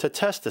person to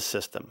test the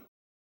system,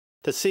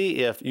 to see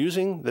if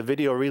using the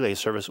video relay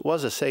service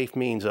was a safe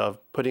means of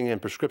putting in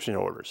prescription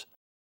orders.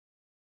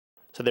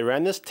 So they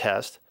ran this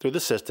test through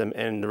the system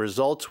and the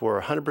results were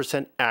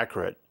 100%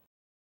 accurate,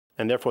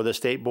 and therefore the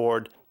state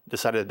board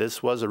decided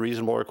this was a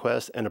reasonable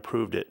request and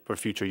approved it for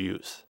future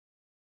use.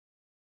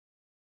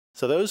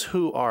 So those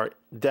who are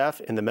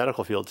deaf in the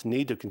medical fields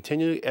need to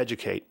continually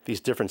educate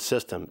these different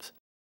systems.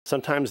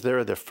 Sometimes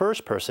they're the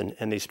first person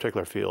in these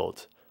particular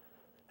fields,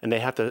 and they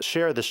have to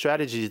share the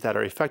strategies that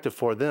are effective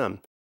for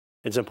them.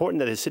 It's important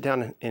that they sit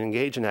down and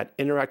engage in that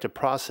interactive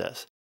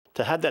process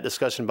to have that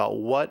discussion about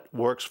what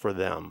works for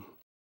them.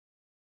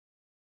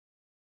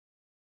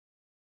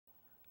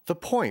 The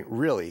point,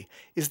 really,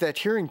 is that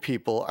hearing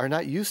people are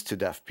not used to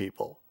deaf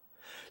people.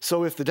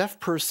 So if the deaf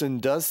person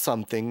does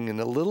something in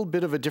a little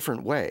bit of a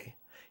different way,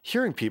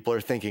 hearing people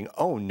are thinking,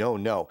 oh,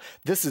 no,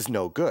 this is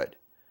no good.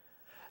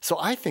 So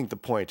I think the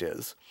point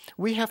is,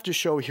 we have to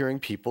show hearing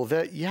people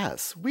that,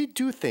 yes, we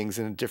do things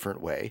in a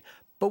different way,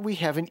 but we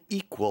have an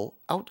equal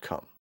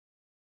outcome.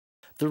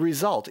 The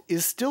result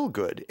is still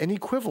good and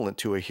equivalent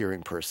to a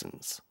hearing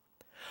person's.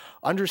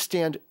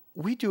 Understand,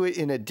 we do it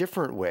in a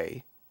different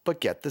way, but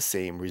get the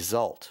same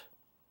result.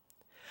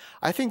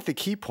 I think the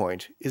key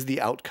point is the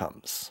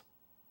outcomes.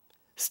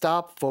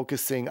 Stop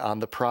focusing on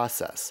the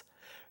process.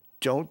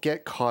 Don't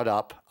get caught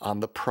up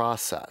on the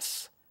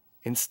process.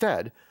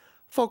 Instead,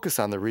 focus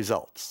on the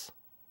results.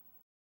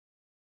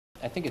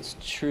 I think it's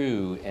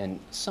true and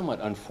somewhat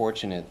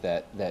unfortunate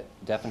that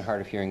deaf and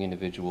hard of hearing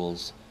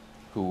individuals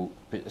who,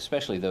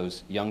 especially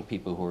those young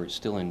people who are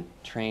still in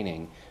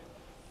training,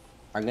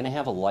 are going to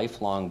have a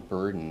lifelong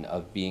burden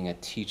of being a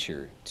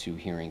teacher to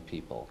hearing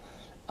people.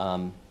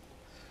 On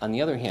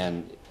the other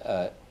hand,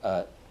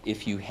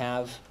 if you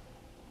have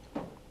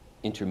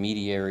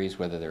intermediaries,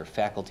 whether they're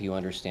faculty who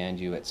understand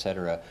you,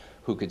 etc.,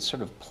 who could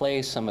sort of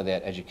play some of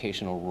that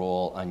educational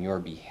role on your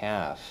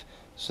behalf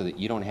so that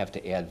you don't have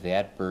to add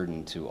that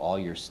burden to all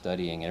your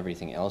studying and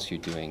everything else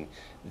you're doing,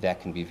 that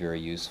can be very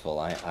useful.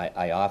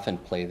 I often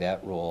play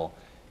that role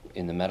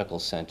in the medical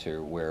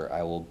center where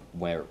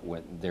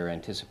when they're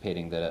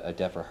anticipating that a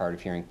deaf or hard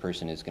of hearing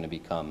person is going to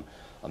become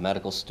a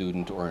medical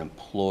student or an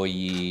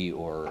employee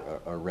or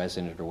a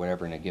resident or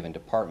whatever in a given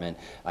department.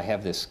 I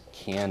have this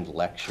canned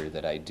lecture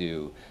that I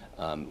do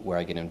where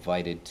I get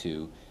invited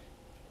to,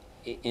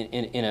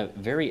 in a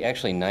very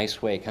actually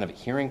nice way, kind of a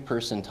hearing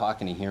person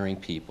talking to hearing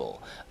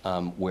people,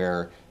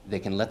 where they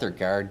can let their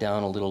guard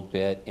down a little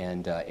bit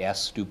and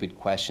ask stupid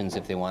questions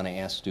if they want to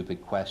ask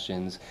stupid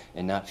questions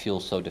and not feel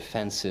so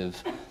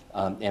defensive.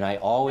 And I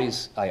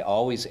always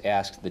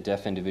ask the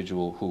deaf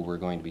individual who we're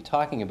going to be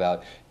talking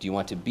about, do you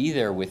want to be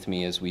there with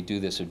me as we do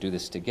this or do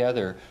this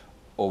together,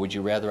 or would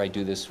you rather I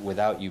do this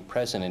without you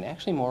present? And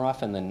actually more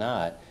often than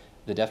not,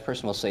 the deaf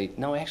person will say,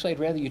 no, actually I'd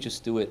rather you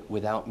just do it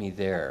without me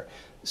there,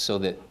 so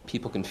that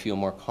people can feel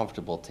more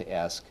comfortable to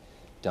ask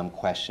dumb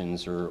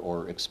questions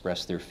or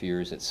express their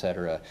fears,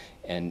 etc.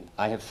 And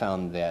I have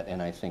found that,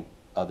 and I think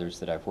others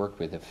that I've worked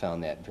with have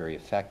found that very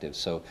effective.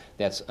 So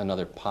that's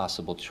another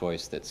possible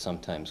choice that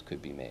sometimes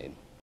could be made.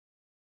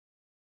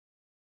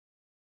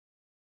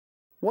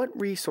 What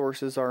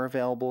resources are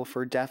available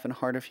for deaf and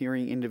hard of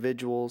hearing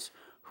individuals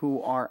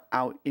who are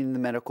out in the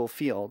medical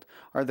field?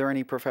 Are there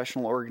any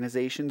professional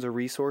organizations or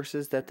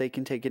resources that they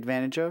can take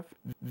advantage of?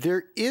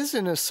 There is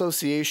an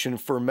association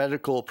for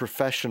medical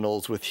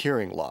professionals with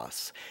hearing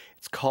loss.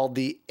 It's called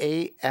the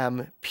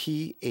AMPHLA.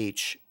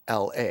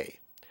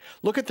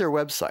 Look at their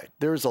website.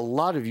 There's a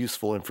lot of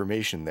useful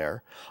information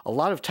there, a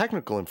lot of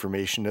technical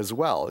information as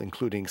well,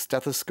 including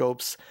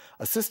stethoscopes,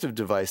 assistive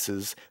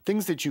devices,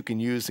 things that you can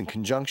use in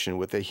conjunction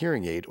with a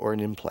hearing aid or an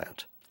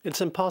implant.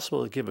 It's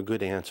impossible to give a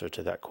good answer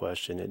to that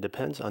question. It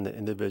depends on the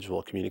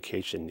individual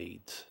communication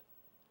needs.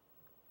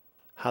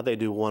 How they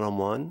do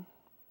one-on-one,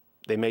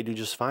 they may do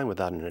just fine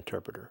without an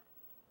interpreter.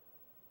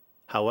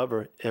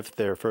 However, if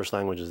their first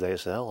language is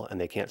ASL and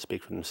they can't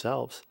speak for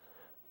themselves,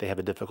 they have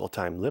a difficult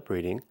time lip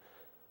reading,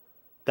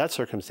 that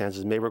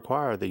circumstances may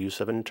require the use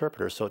of an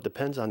interpreter. So it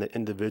depends on the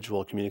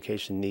individual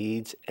communication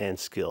needs and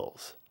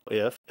skills.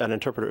 If an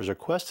interpreter is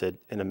requested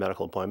in a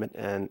medical appointment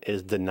and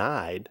is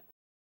denied,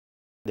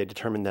 they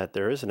determine that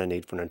there isn't a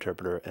need for an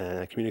interpreter and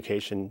a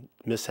communication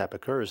mishap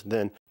occurs,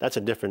 then that's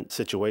a different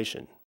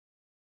situation.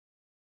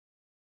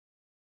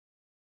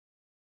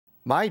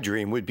 My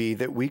dream would be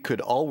that we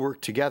could all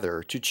work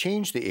together to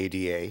change the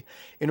ADA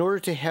in order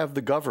to have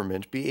the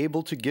government be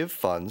able to give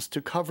funds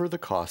to cover the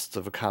costs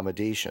of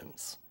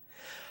accommodations.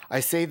 I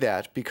say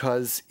that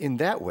because in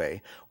that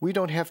way, we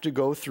don't have to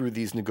go through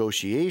these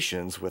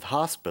negotiations with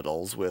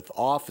hospitals, with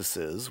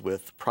offices,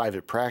 with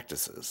private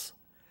practices.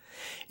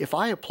 If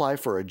I apply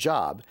for a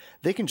job,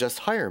 they can just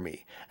hire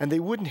me, and they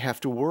wouldn't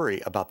have to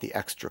worry about the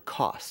extra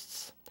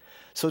costs.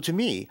 So to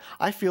me,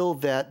 I feel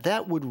that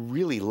that would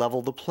really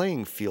level the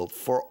playing field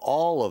for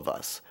all of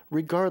us,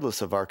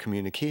 regardless of our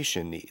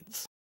communication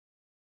needs.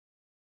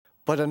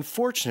 But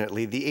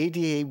unfortunately, the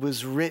ADA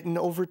was written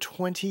over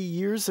 20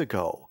 years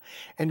ago,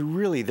 and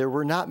really there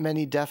were not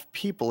many deaf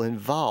people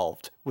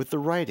involved with the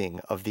writing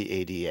of the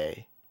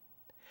ADA.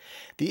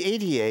 The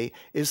ADA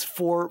is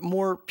for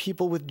more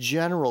people with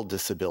general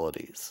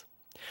disabilities.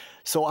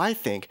 So I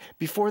think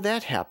before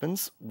that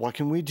happens, what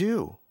can we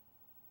do?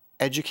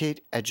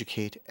 Educate,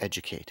 educate,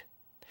 educate.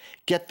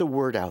 Get the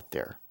word out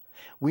there.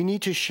 We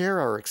need to share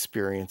our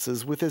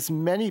experiences with as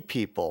many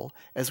people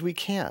as we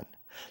can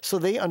so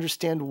they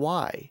understand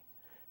why.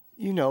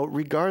 You know,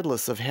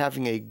 regardless of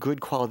having a good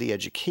quality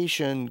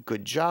education,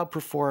 good job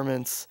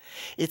performance,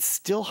 it's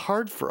still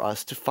hard for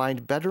us to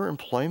find better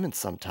employment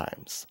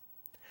sometimes,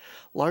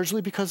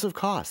 largely because of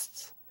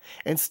costs.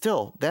 And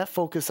still, that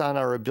focus on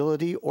our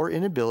ability or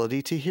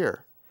inability to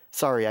hear.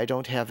 Sorry, I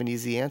don't have an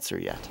easy answer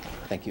yet.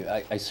 Thank you.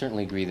 I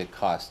certainly agree that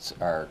costs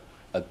are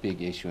a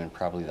big issue and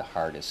probably the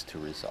hardest to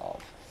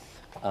resolve.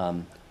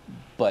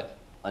 But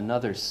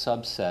another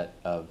subset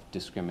of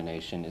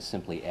discrimination is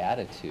simply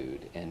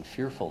attitude and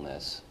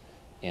fearfulness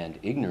and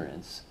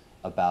ignorance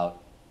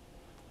about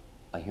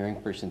a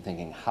hearing person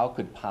thinking, how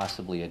could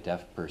possibly a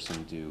deaf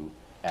person do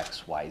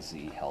X, Y,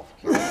 Z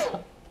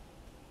healthcare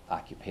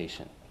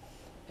occupation?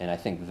 And I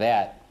think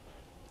that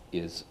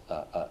is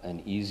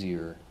an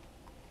easier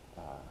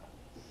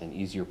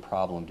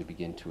problem to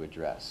begin to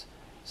address.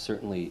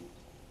 Certainly,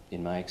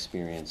 in my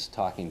experience,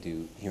 talking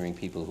to hearing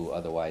people who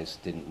otherwise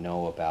didn't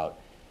know about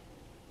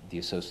the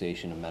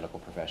Association of Medical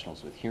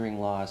Professionals with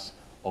Hearing Loss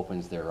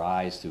opens their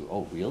eyes to,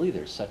 oh, really,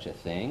 there's such a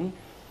thing?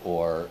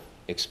 Or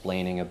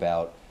explaining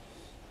about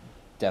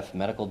deaf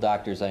medical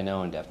doctors I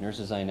know and deaf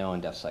nurses I know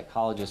and deaf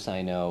psychologists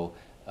I know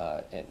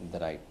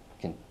that I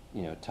can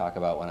talk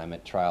about when I'm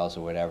at trials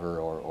or whatever,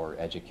 or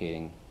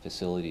educating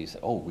facilities.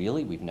 Oh,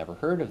 really? We've never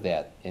heard of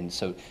that. And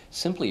so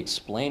simply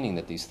explaining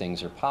that these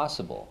things are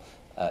possible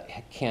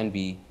can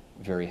be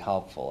very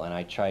helpful. And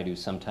I try to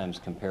sometimes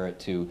compare it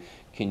to,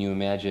 can you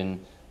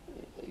imagine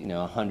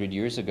 100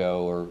 years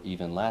ago or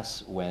even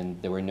less when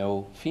there were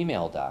no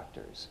female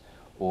doctors?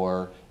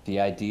 Or the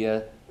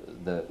idea,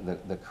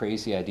 the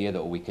crazy idea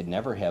that we could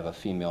never have a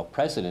female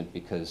president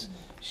because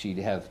she'd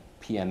have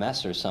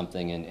PMS or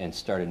something and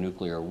start a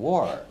nuclear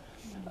war.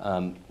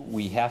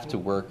 We have to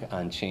work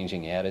on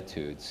changing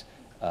attitudes,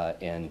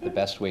 and the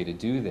best way to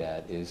do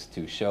that is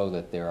to show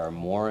that there are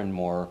more and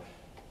more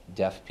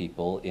deaf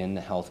people in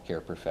the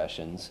healthcare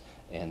professions,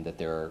 and that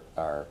there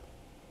are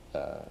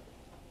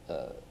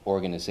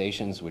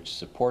organizations which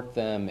support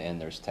them,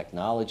 and there's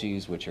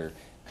technologies which are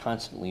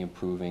constantly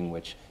improving,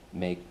 which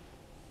make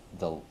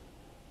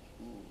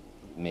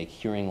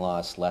hearing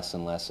loss less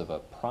and less of a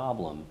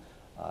problem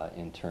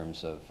in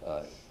terms of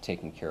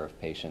taking care of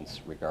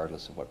patients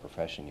regardless of what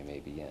profession you may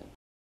be in.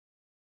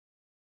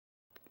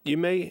 You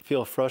may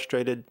feel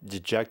frustrated,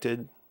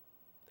 dejected,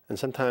 and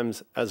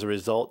sometimes as a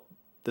result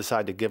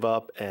decide to give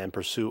up and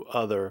pursue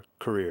other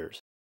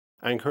careers.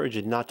 I encourage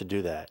you not to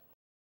do that.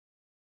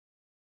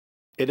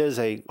 It is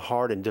a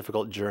hard and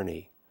difficult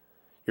journey.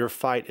 Your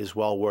fight is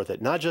well worth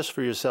it, not just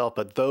for yourself,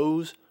 but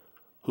those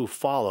who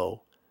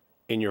follow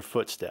in your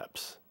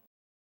footsteps.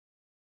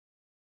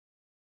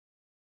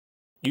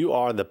 You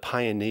are the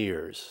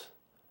pioneers.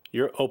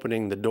 You're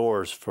opening the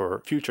doors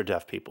for future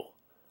deaf people.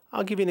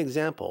 I'll give you an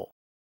example.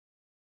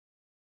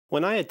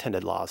 When I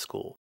attended law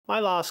school, my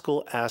law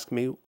school asked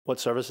me what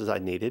services I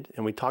needed,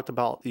 and we talked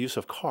about the use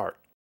of CART.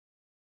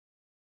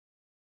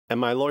 And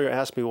my lawyer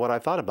asked me what I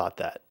thought about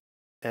that.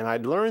 And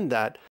I'd learned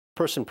that the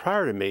person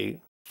prior to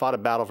me fought a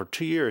battle for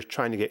 2 years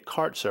trying to get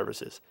CART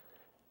services.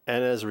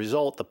 And as a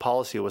result, the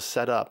policy was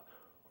set up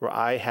where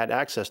I had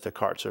access to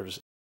CART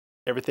services.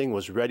 Everything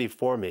was ready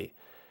for me.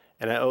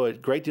 and I owe a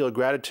great deal of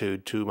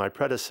gratitude to my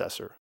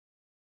predecessor.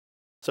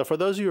 So for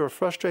those of you who are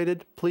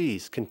frustrated,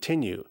 please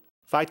continue.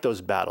 Fight those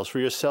battles for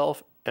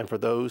yourself and for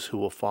those who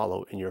will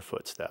follow in your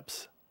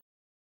footsteps.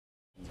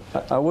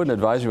 I wouldn't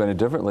advise you any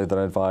differently than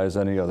I advise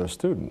any other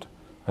student.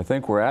 I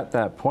think we're at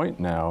that point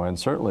now, and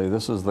certainly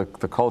this is the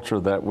culture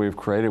that we've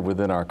created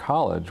within our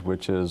college,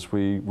 which is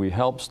we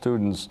help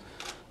students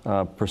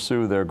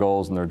pursue their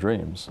goals and their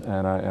dreams.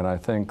 And I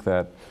think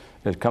that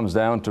it comes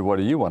down to what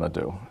do you want to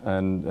do?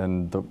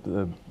 And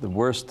the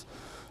worst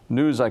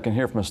news I can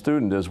hear from a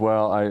student is,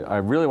 well, I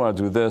really want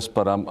to do this,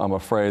 but I'm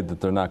afraid that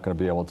they're not going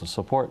to be able to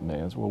support me.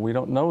 And well, we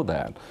don't know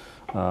that.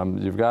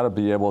 You've got to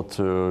be able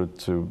to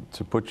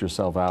put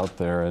yourself out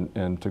there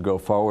and to go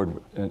forward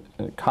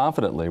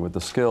confidently with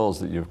the skills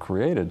that you've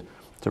created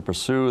to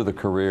pursue the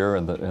career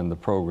and the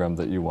program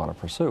that you want to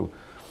pursue.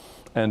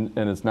 And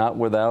it's not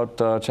without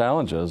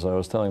challenges. I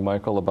was telling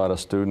Michael about a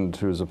student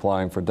who's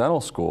applying for dental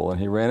school, and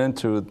he ran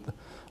into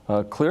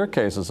clear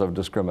cases of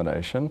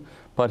discrimination,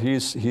 but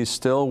he's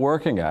still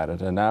working at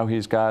it. And now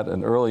he's got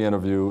an early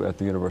interview at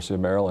the University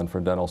of Maryland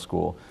for dental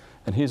school.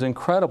 And he's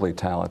incredibly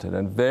talented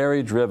and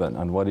very driven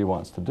on what he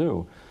wants to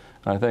do.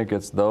 And I think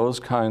it's those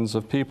kinds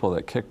of people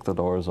that kick the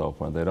doors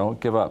open. They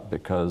don't give up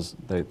because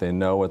they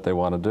know what they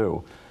want to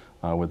do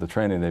with the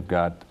training they've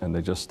got, and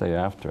they just stay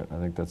after it. I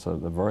think that's a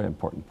very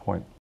important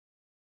point.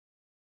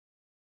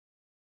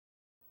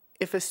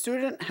 If a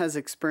student has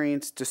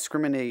experienced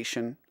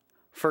discrimination,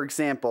 for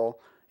example,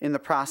 in the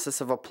process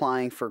of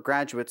applying for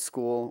graduate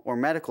school or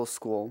medical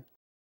school,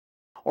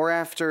 or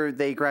after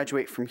they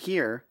graduate from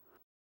here,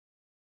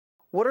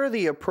 what are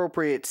the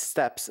appropriate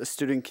steps a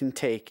student can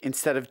take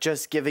instead of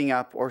just giving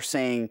up or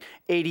saying,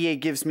 ADA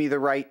gives me the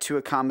right to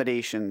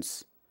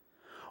accommodations?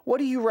 What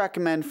do you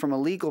recommend from a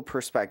legal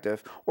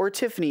perspective? Or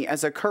Tiffany,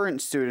 as a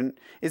current student,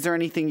 is there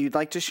anything you'd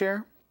like to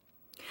share?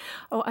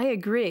 Oh, I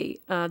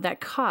agree. That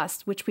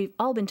cost, which we've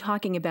all been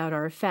talking about,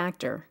 are a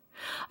factor.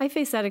 I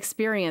face that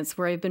experience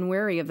where I've been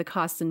wary of the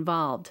costs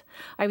involved.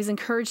 I was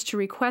encouraged to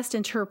request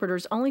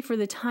interpreters only for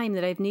the time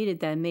that I've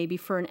needed them, maybe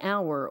for an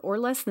hour or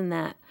less than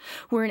that,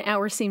 where an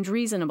hour seemed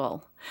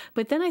reasonable.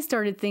 But then I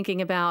started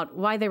thinking about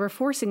why they were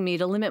forcing me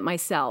to limit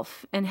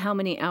myself and how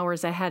many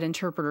hours I had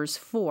interpreters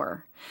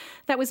for.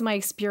 That was my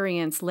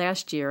experience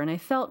last year, and I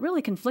felt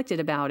really conflicted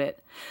about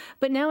it.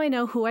 But now I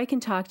know who I can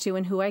talk to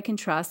and who I can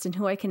trust and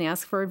who I can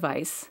ask for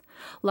advice.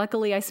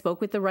 Luckily, I spoke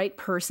with the right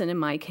person in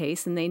my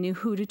case, and they knew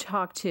who to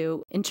talk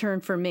to in turn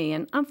for me.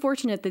 And I'm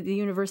fortunate that the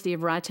University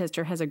of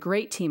Rochester has a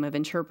great team of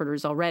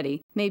interpreters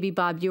already. Maybe,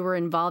 Bob, you were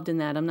involved in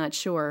that, I'm not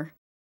sure.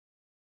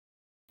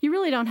 You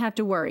really don't have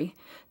to worry.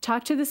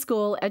 Talk to the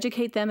school,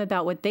 educate them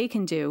about what they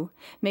can do,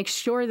 make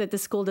sure that the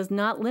school does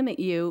not limit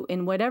you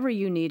in whatever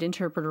you need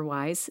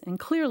interpreter-wise, and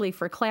clearly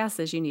for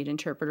classes you need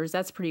interpreters,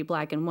 that's pretty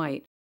black and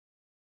white.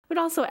 But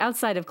also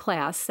outside of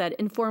class, at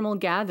informal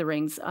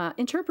gatherings,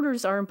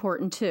 interpreters are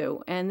important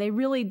too, and they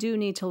really do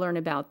need to learn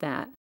about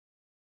that.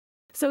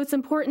 So it's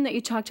important that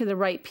you talk to the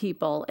right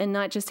people and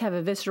not just have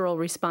a visceral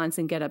response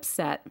and get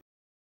upset.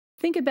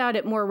 Think about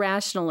it more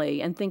rationally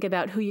and think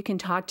about who you can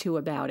talk to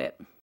about it.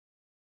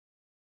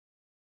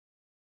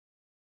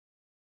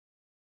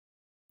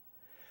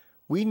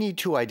 We need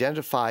to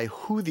identify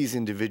who these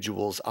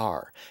individuals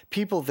are,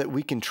 people that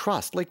we can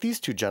trust, like these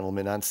two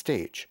gentlemen on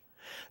stage.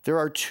 There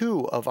are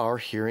two of our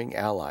hearing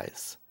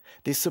allies.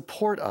 They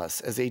support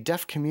us as a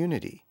deaf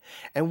community,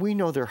 and we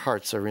know their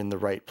hearts are in the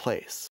right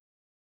place.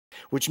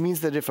 Which means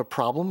that if a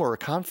problem or a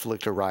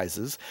conflict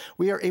arises,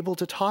 we are able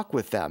to talk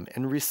with them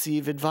and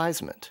receive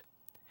advisement.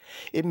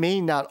 It may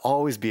not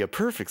always be a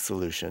perfect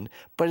solution,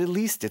 but at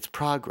least it's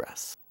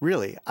progress.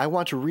 Really, I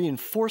want to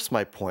reinforce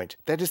my point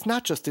that it's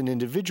not just an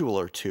individual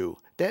or two.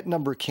 That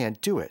number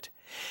can't do it.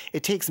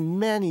 It takes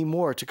many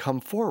more to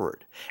come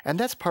forward, and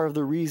that's part of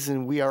the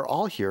reason we are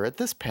all here at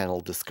this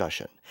panel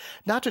discussion.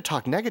 Not to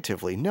talk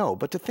negatively, no,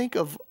 but to think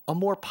of a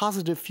more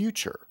positive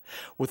future.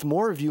 With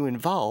more of you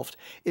involved,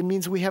 it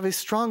means we have a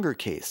stronger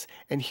case,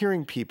 and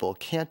hearing people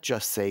can't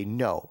just say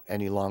no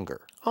any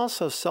longer.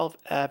 Also,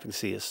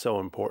 self-advocacy is so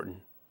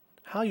important.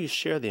 How you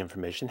share the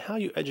information, how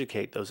you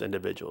educate those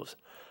individuals,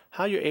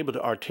 how you're able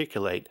to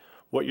articulate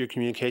what your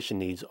communication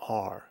needs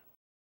are.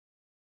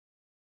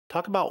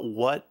 Talk about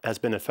what has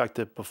been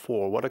effective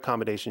before, what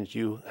accommodations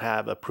you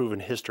have a proven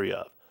history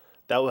of.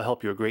 That will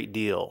help you a great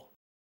deal.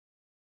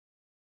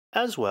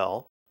 As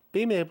well,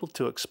 being able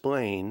to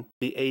explain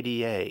the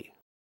ADA,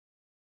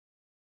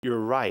 your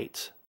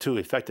rights to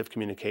effective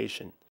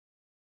communication.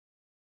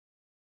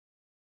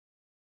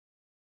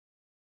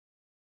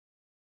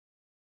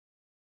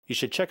 You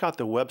should check out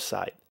the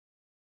website.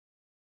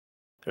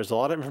 There's a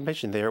lot of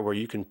information there where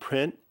you can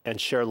print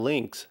and share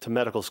links to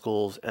medical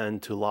schools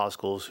and to law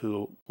schools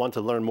who want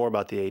to learn more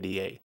about the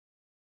ADA.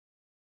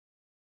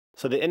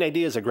 So the NAD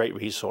is a great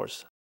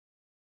resource.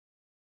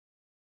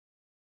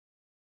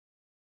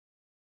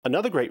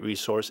 Another great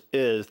resource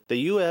is the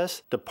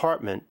U.S.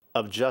 Department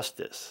of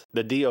Justice,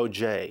 the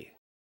DOJ.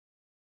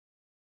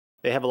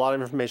 They have a lot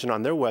of information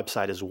on their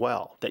website as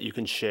well that you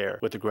can share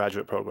with the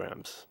graduate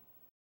programs.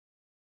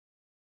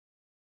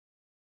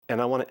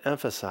 And I want to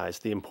emphasize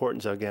the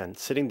importance of, again,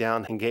 sitting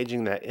down, engaging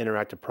in that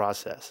interactive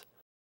process,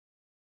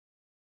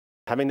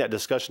 having that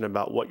discussion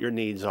about what your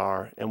needs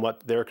are and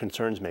what their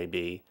concerns may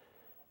be,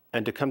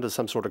 and to come to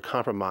some sort of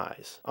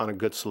compromise on a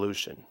good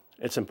solution.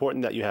 It's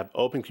important that you have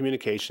open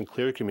communication,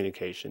 clear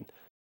communication,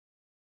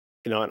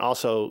 and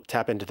also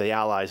tap into the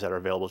allies that are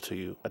available to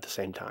you at the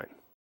same time.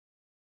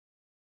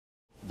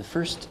 The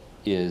first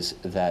is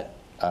that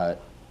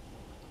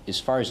as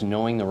far as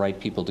knowing the right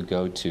people to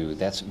go to,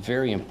 that's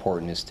very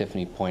important, as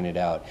Tiffany pointed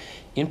out,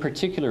 in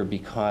particular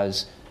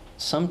because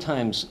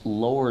sometimes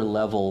lower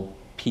level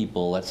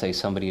people, let's say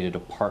somebody at a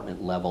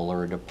department level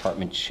or a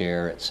department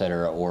chair, et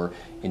cetera, or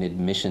an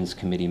admissions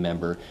committee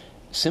member,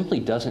 simply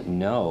doesn't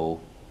know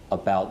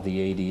about the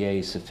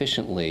ADA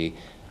sufficiently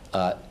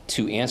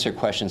to answer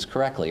questions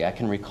correctly. I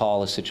can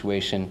recall a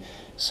situation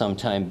some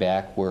time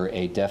back where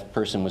a deaf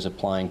person was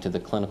applying to the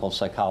clinical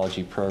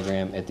psychology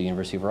program at the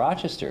University of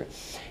Rochester.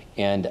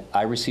 And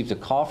I received a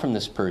call from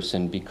this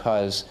person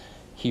because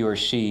he or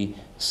she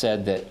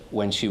said that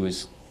when she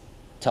was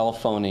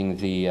telephoning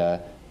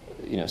the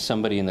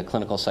somebody in the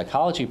clinical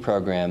psychology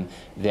program,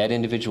 that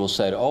individual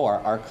said, oh,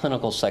 our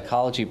clinical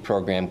psychology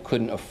program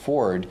couldn't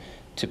afford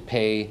to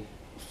pay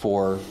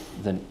for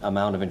the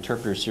amount of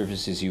interpreter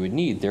services you would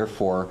need,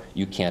 therefore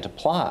you can't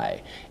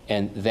apply.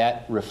 And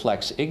that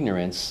reflects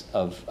ignorance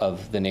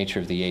of the nature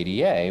of the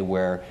ADA,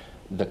 where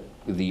the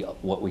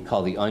what we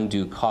call the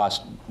undue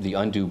cost, the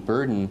undue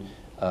burden,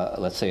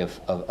 let's say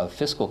of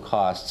fiscal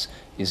costs,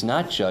 is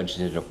not judged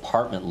at a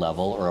department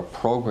level or a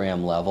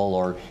program level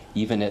or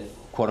even at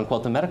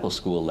quote-unquote the medical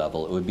school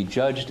level. It would be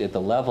judged at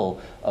the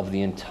level of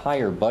the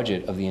entire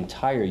budget of the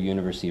entire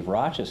University of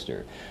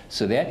Rochester.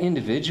 So that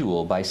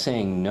individual, by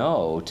saying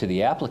no to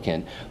the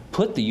applicant,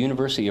 put the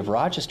University of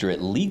Rochester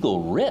at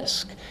legal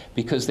risk,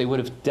 because they would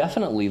have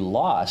definitely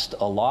lost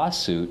a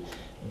lawsuit,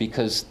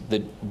 because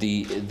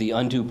the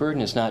undue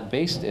burden is not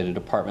based at a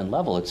department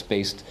level, it's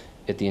based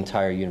at the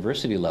entire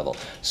university level.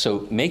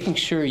 So making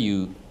sure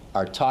you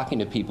are talking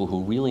to people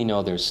who really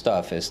know their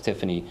stuff, as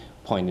Tiffany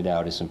pointed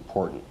out, is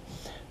important.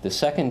 The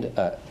second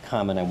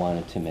comment I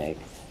wanted to make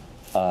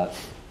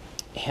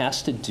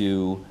has to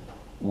do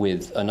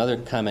with another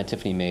comment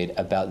Tiffany made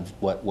about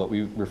what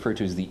we refer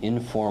to as the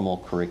informal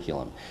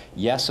curriculum.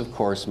 Yes, of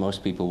course,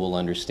 most people will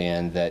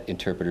understand that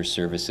interpreter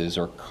services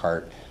or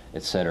CART,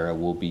 et cetera,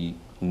 will be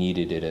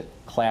needed at a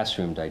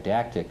classroom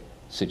didactic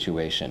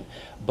situation.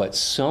 But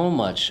so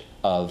much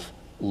of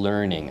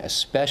learning,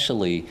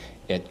 especially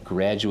at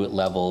graduate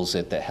levels,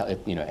 at the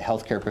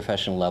healthcare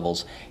professional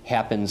levels,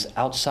 happens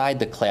outside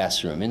the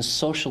classroom, in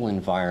social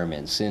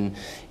environments, in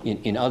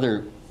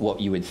other what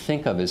you would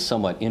think of as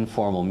somewhat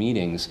informal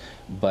meetings.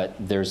 But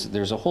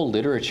there's a whole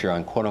literature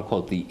on quote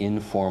unquote the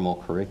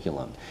informal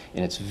curriculum,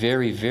 and it's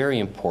very, very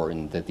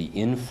important that the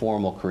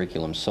informal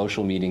curriculum,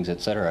 social meetings,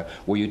 et cetera,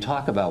 where you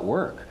talk about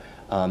work,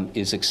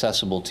 is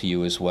accessible to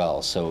you as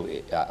well. So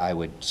I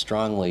would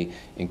strongly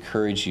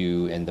encourage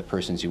you and the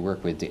persons you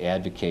work with to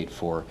advocate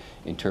for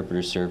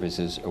interpreter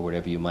services or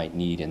whatever you might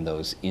need in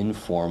those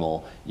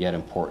informal yet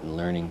important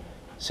learning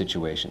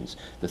situations.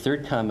 The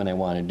third comment I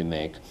wanted to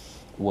make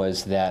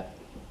was that,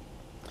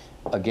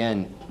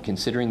 again,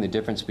 considering the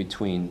difference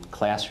between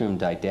classroom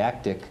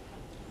didactic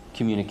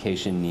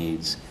communication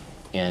needs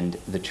and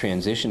the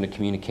transition to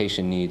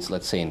communication needs,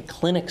 let's say in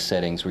clinic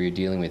settings where you're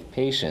dealing with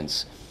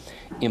patients,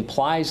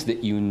 implies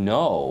that you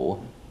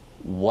know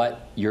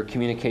what your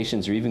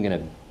communications are even going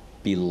to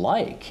be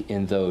like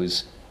in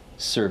those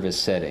service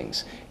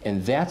settings.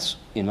 And that's,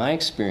 in my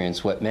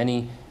experience, what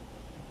many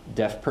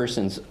deaf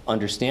persons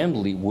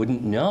understandably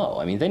wouldn't know.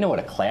 I mean, they know what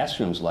a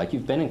classroom's like.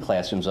 You've been in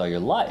classrooms all your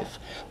life.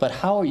 But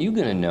how are you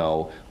going to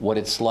know what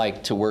it's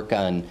like to work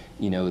on,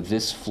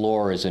 this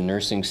floor as a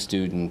nursing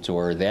student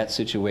or that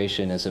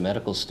situation as a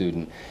medical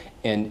student?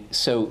 And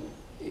so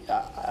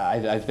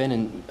I've been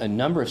in a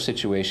number of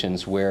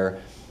situations where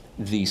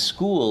the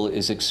school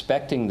is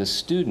expecting the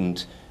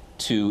student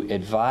to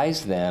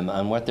advise them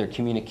on what their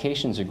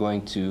communications are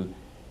going to,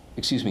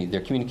 their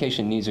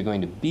communication needs are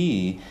going to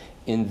be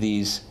in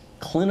these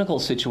clinical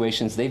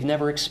situations they've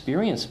never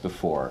experienced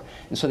before.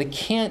 And so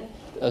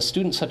a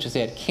student such as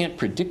that can't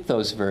predict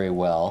those very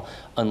well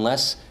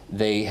unless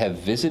they have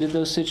visited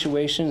those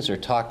situations or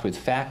talked with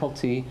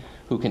faculty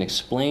who can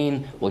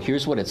explain, well,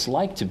 here's what it's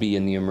like to be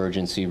in the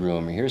emergency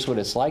room, or here's what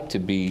it's like to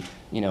be,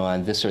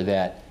 on this or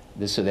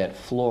that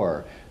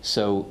floor.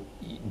 So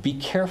be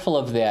careful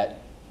of that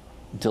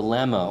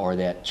dilemma or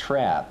that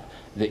trap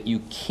that you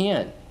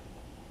can't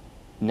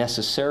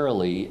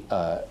necessarily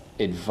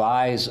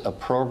advise a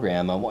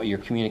program on what your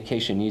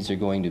communication needs are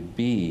going to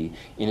be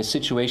in a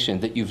situation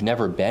that you've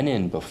never been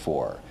in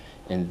before.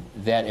 And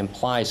that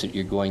implies that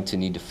you're going to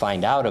need to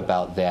find out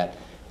about that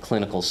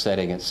clinical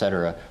setting, et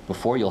cetera,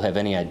 before you'll have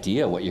any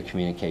idea what your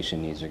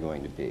communication needs are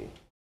going to be.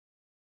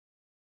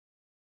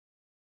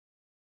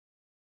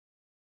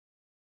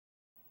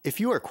 If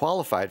you are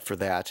qualified for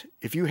that,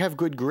 if you have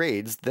good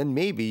grades, then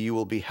maybe you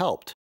will be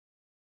helped.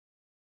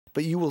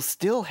 But you will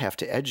still have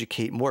to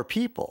educate more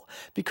people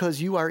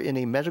because you are in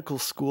a medical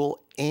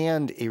school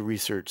and a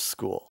research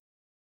school.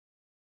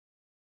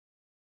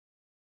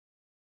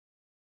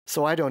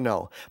 So I don't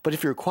know. But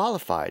if you're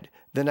qualified,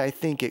 then I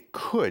think it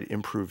could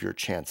improve your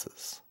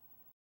chances.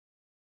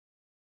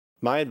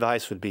 My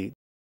advice would be,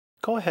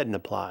 go ahead and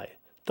apply.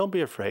 Don't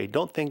be afraid.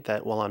 Don't think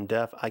that, well, I'm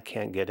deaf, I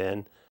can't get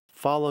in.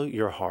 Follow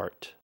your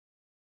heart.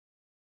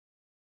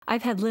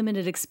 I've had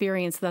limited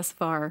experience thus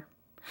far.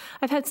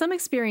 I've had some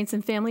experience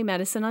in family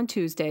medicine on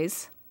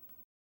Tuesdays.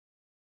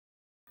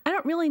 I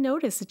don't really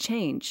notice a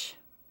change.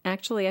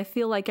 Actually, I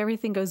feel like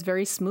everything goes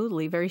very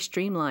smoothly, very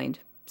streamlined.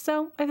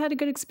 So I've had a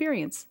good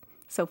experience.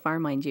 So far,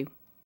 mind you.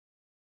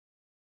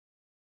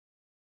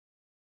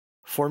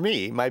 For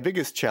me, my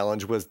biggest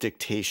challenge was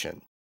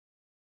dictation.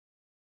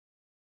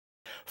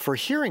 For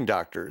hearing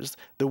doctors,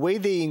 the way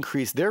they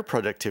increase their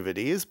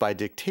productivity is by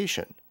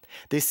dictation.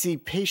 They see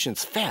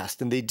patients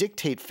fast and they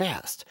dictate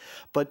fast.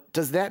 But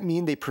does that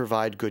mean they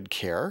provide good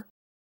care?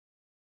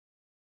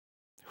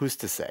 Who's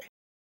to say?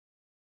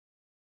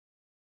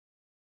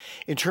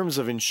 In terms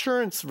of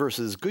insurance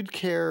versus good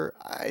care,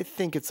 I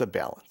think it's a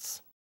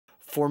balance.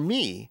 For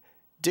me,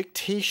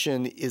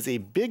 dictation is a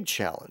big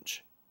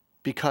challenge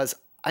because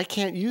I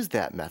can't use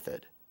that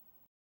method.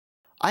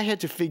 I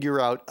had to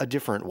figure out a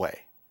different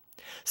way.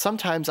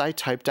 Sometimes I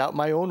typed out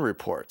my own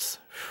reports,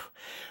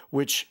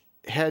 which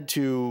had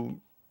to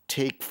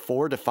take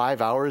 4 to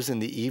 5 hours in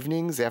the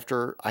evenings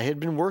after I had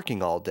been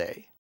working all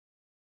day.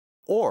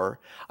 Or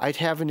I'd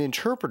have an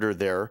interpreter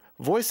there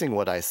voicing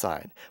what I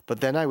signed,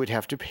 but then I would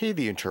have to pay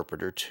the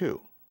interpreter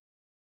too.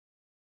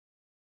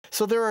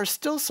 So there are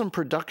still some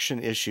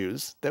production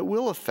issues that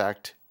will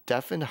affect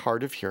deaf and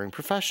hard of hearing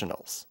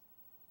professionals.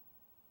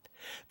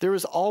 There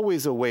is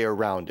always a way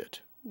around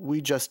it.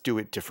 We just do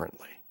it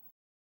differently.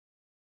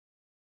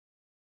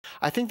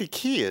 I think the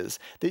key is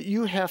that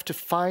you have to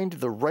find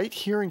the right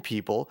hearing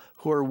people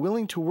who are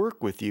willing to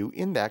work with you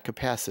in that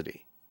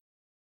capacity.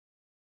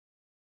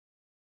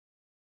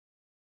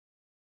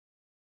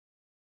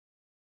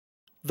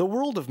 The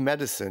world of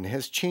medicine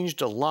has changed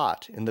a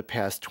lot in the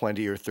past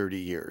 20 or 30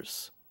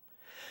 years.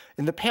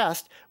 In the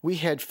past, we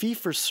had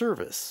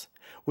fee-for-service,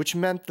 which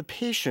meant the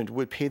patient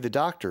would pay the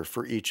doctor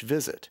for each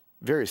visit.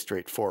 Very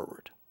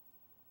straightforward.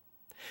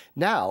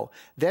 Now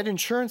that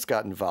insurance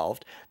got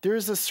involved, there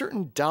is a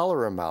certain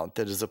dollar amount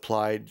that is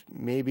applied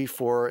maybe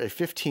for a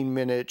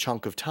 15-minute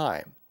chunk of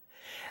time.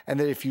 And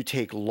that if you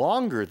take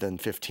longer than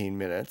 15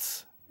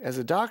 minutes, as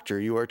a doctor,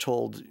 you are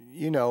told,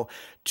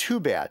 too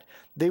bad,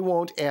 they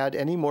won't add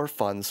any more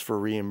funds for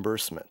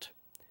reimbursement.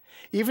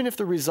 Even if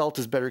the result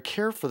is better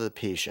care for the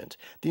patient,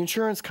 the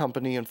insurance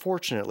company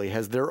unfortunately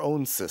has their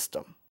own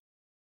system.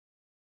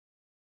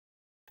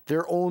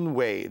 Their own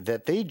way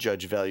that they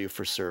judge value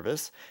for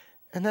service,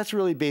 and that's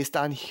really based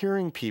on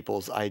hearing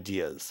people's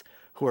ideas,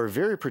 who are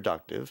very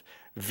productive,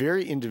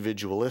 very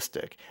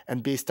individualistic,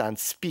 and based on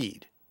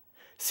speed,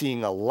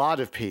 seeing a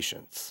lot of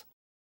patients.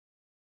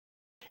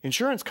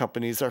 Insurance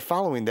companies are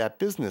following that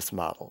business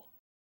model.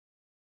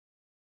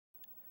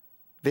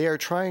 They are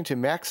trying to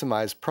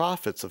maximize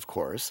profits, of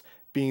course,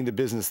 being the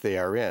business they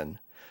are in,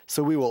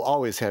 so we will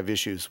always have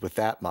issues with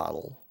that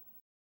model.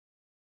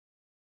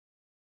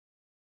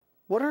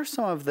 What are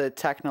some of the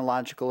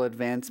technological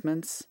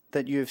advancements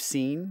that you have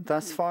seen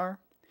thus far?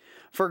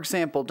 For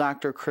example,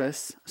 Dr.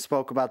 Chris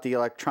spoke about the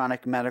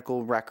electronic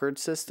medical record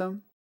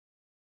system.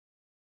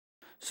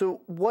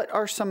 So what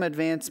are some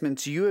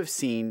advancements you have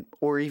seen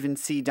or even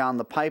see down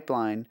the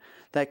pipeline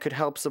that could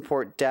help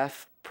support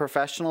deaf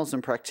professionals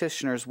and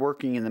practitioners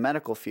working in the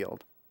medical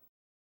field?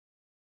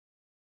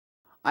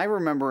 I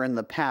remember in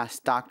the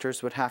past,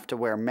 doctors would have to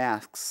wear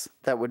masks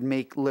that would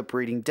make lip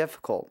reading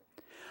difficult.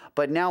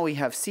 But now we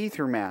have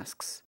see-through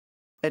masks.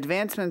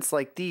 Advancements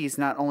like these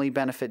not only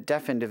benefit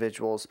deaf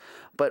individuals,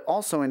 but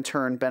also in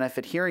turn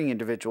benefit hearing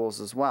individuals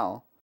as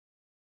well.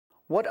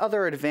 What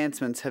other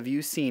advancements have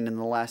you seen in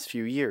the last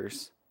few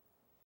years?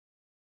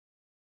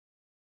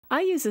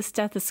 I use a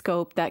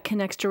stethoscope that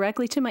connects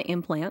directly to my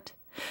implant,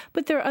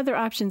 but there are other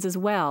options as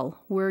well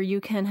where you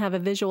can have a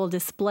visual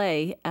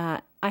display.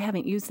 I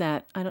haven't used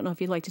that. I don't know if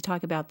you'd like to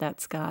talk about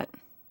that, Scott.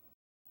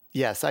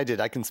 Yes, I did.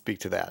 I can speak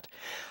to that.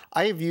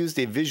 I have used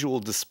a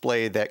visual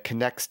display that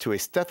connects to a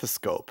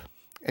stethoscope,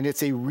 and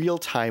it's a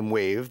real-time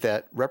wave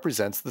that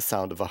represents the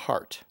sound of a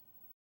heart.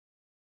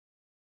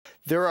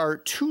 There are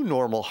 2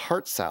 normal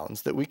heart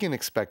sounds that we can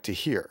expect to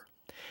hear,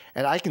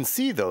 and I can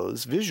see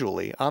those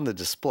visually on the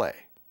display.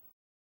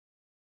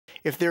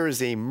 If there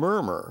is a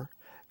murmur,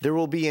 there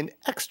will be an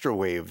extra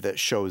wave that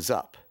shows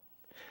up,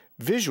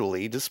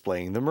 visually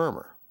displaying the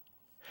murmur.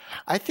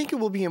 I think it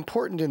will be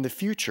important in the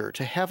future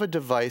to have a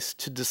device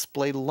to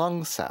display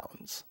lung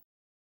sounds.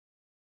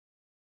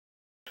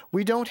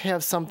 We don't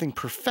have something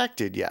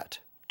perfected yet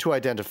to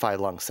identify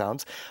lung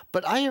sounds,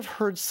 but I have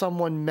heard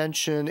someone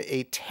mention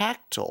a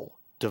tactile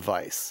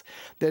device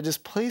that is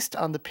placed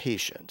on the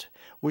patient,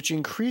 which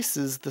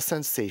increases the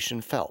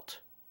sensation felt.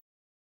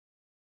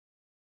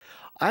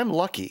 I'm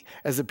lucky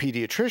as a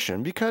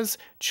pediatrician because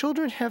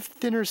children have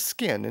thinner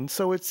skin, and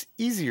so it's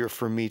easier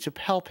for me to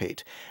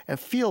palpate and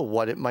feel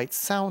what it might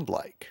sound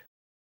like.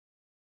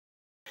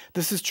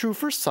 This is true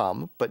for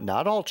some, but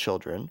not all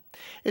children.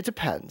 It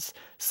depends.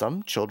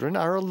 Some children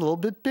are a little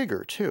bit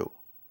bigger too.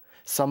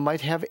 Some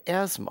might have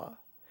asthma.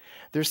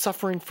 They're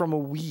suffering from a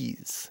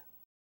wheeze.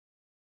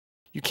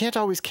 You can't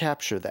always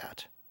capture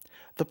that.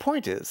 The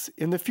point is,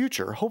 in the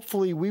future,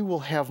 hopefully we will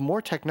have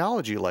more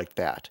technology like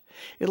that.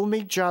 It'll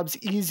make jobs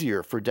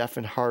easier for deaf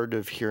and hard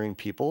of hearing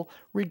people,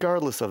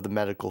 regardless of the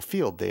medical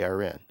field they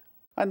are in.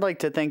 I'd like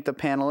to thank the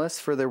panelists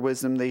for their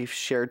wisdom they've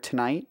shared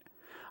tonight.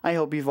 I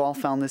hope you've all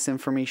found this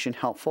information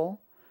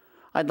helpful.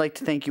 I'd like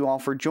to thank you all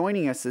for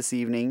joining us this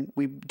evening.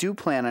 We do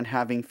plan on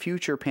having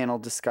future panel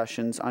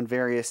discussions on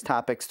various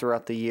topics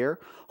throughout the year.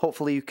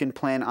 Hopefully you can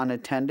plan on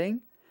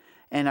attending.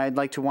 And I'd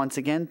like to once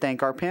again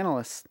thank our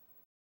panelists.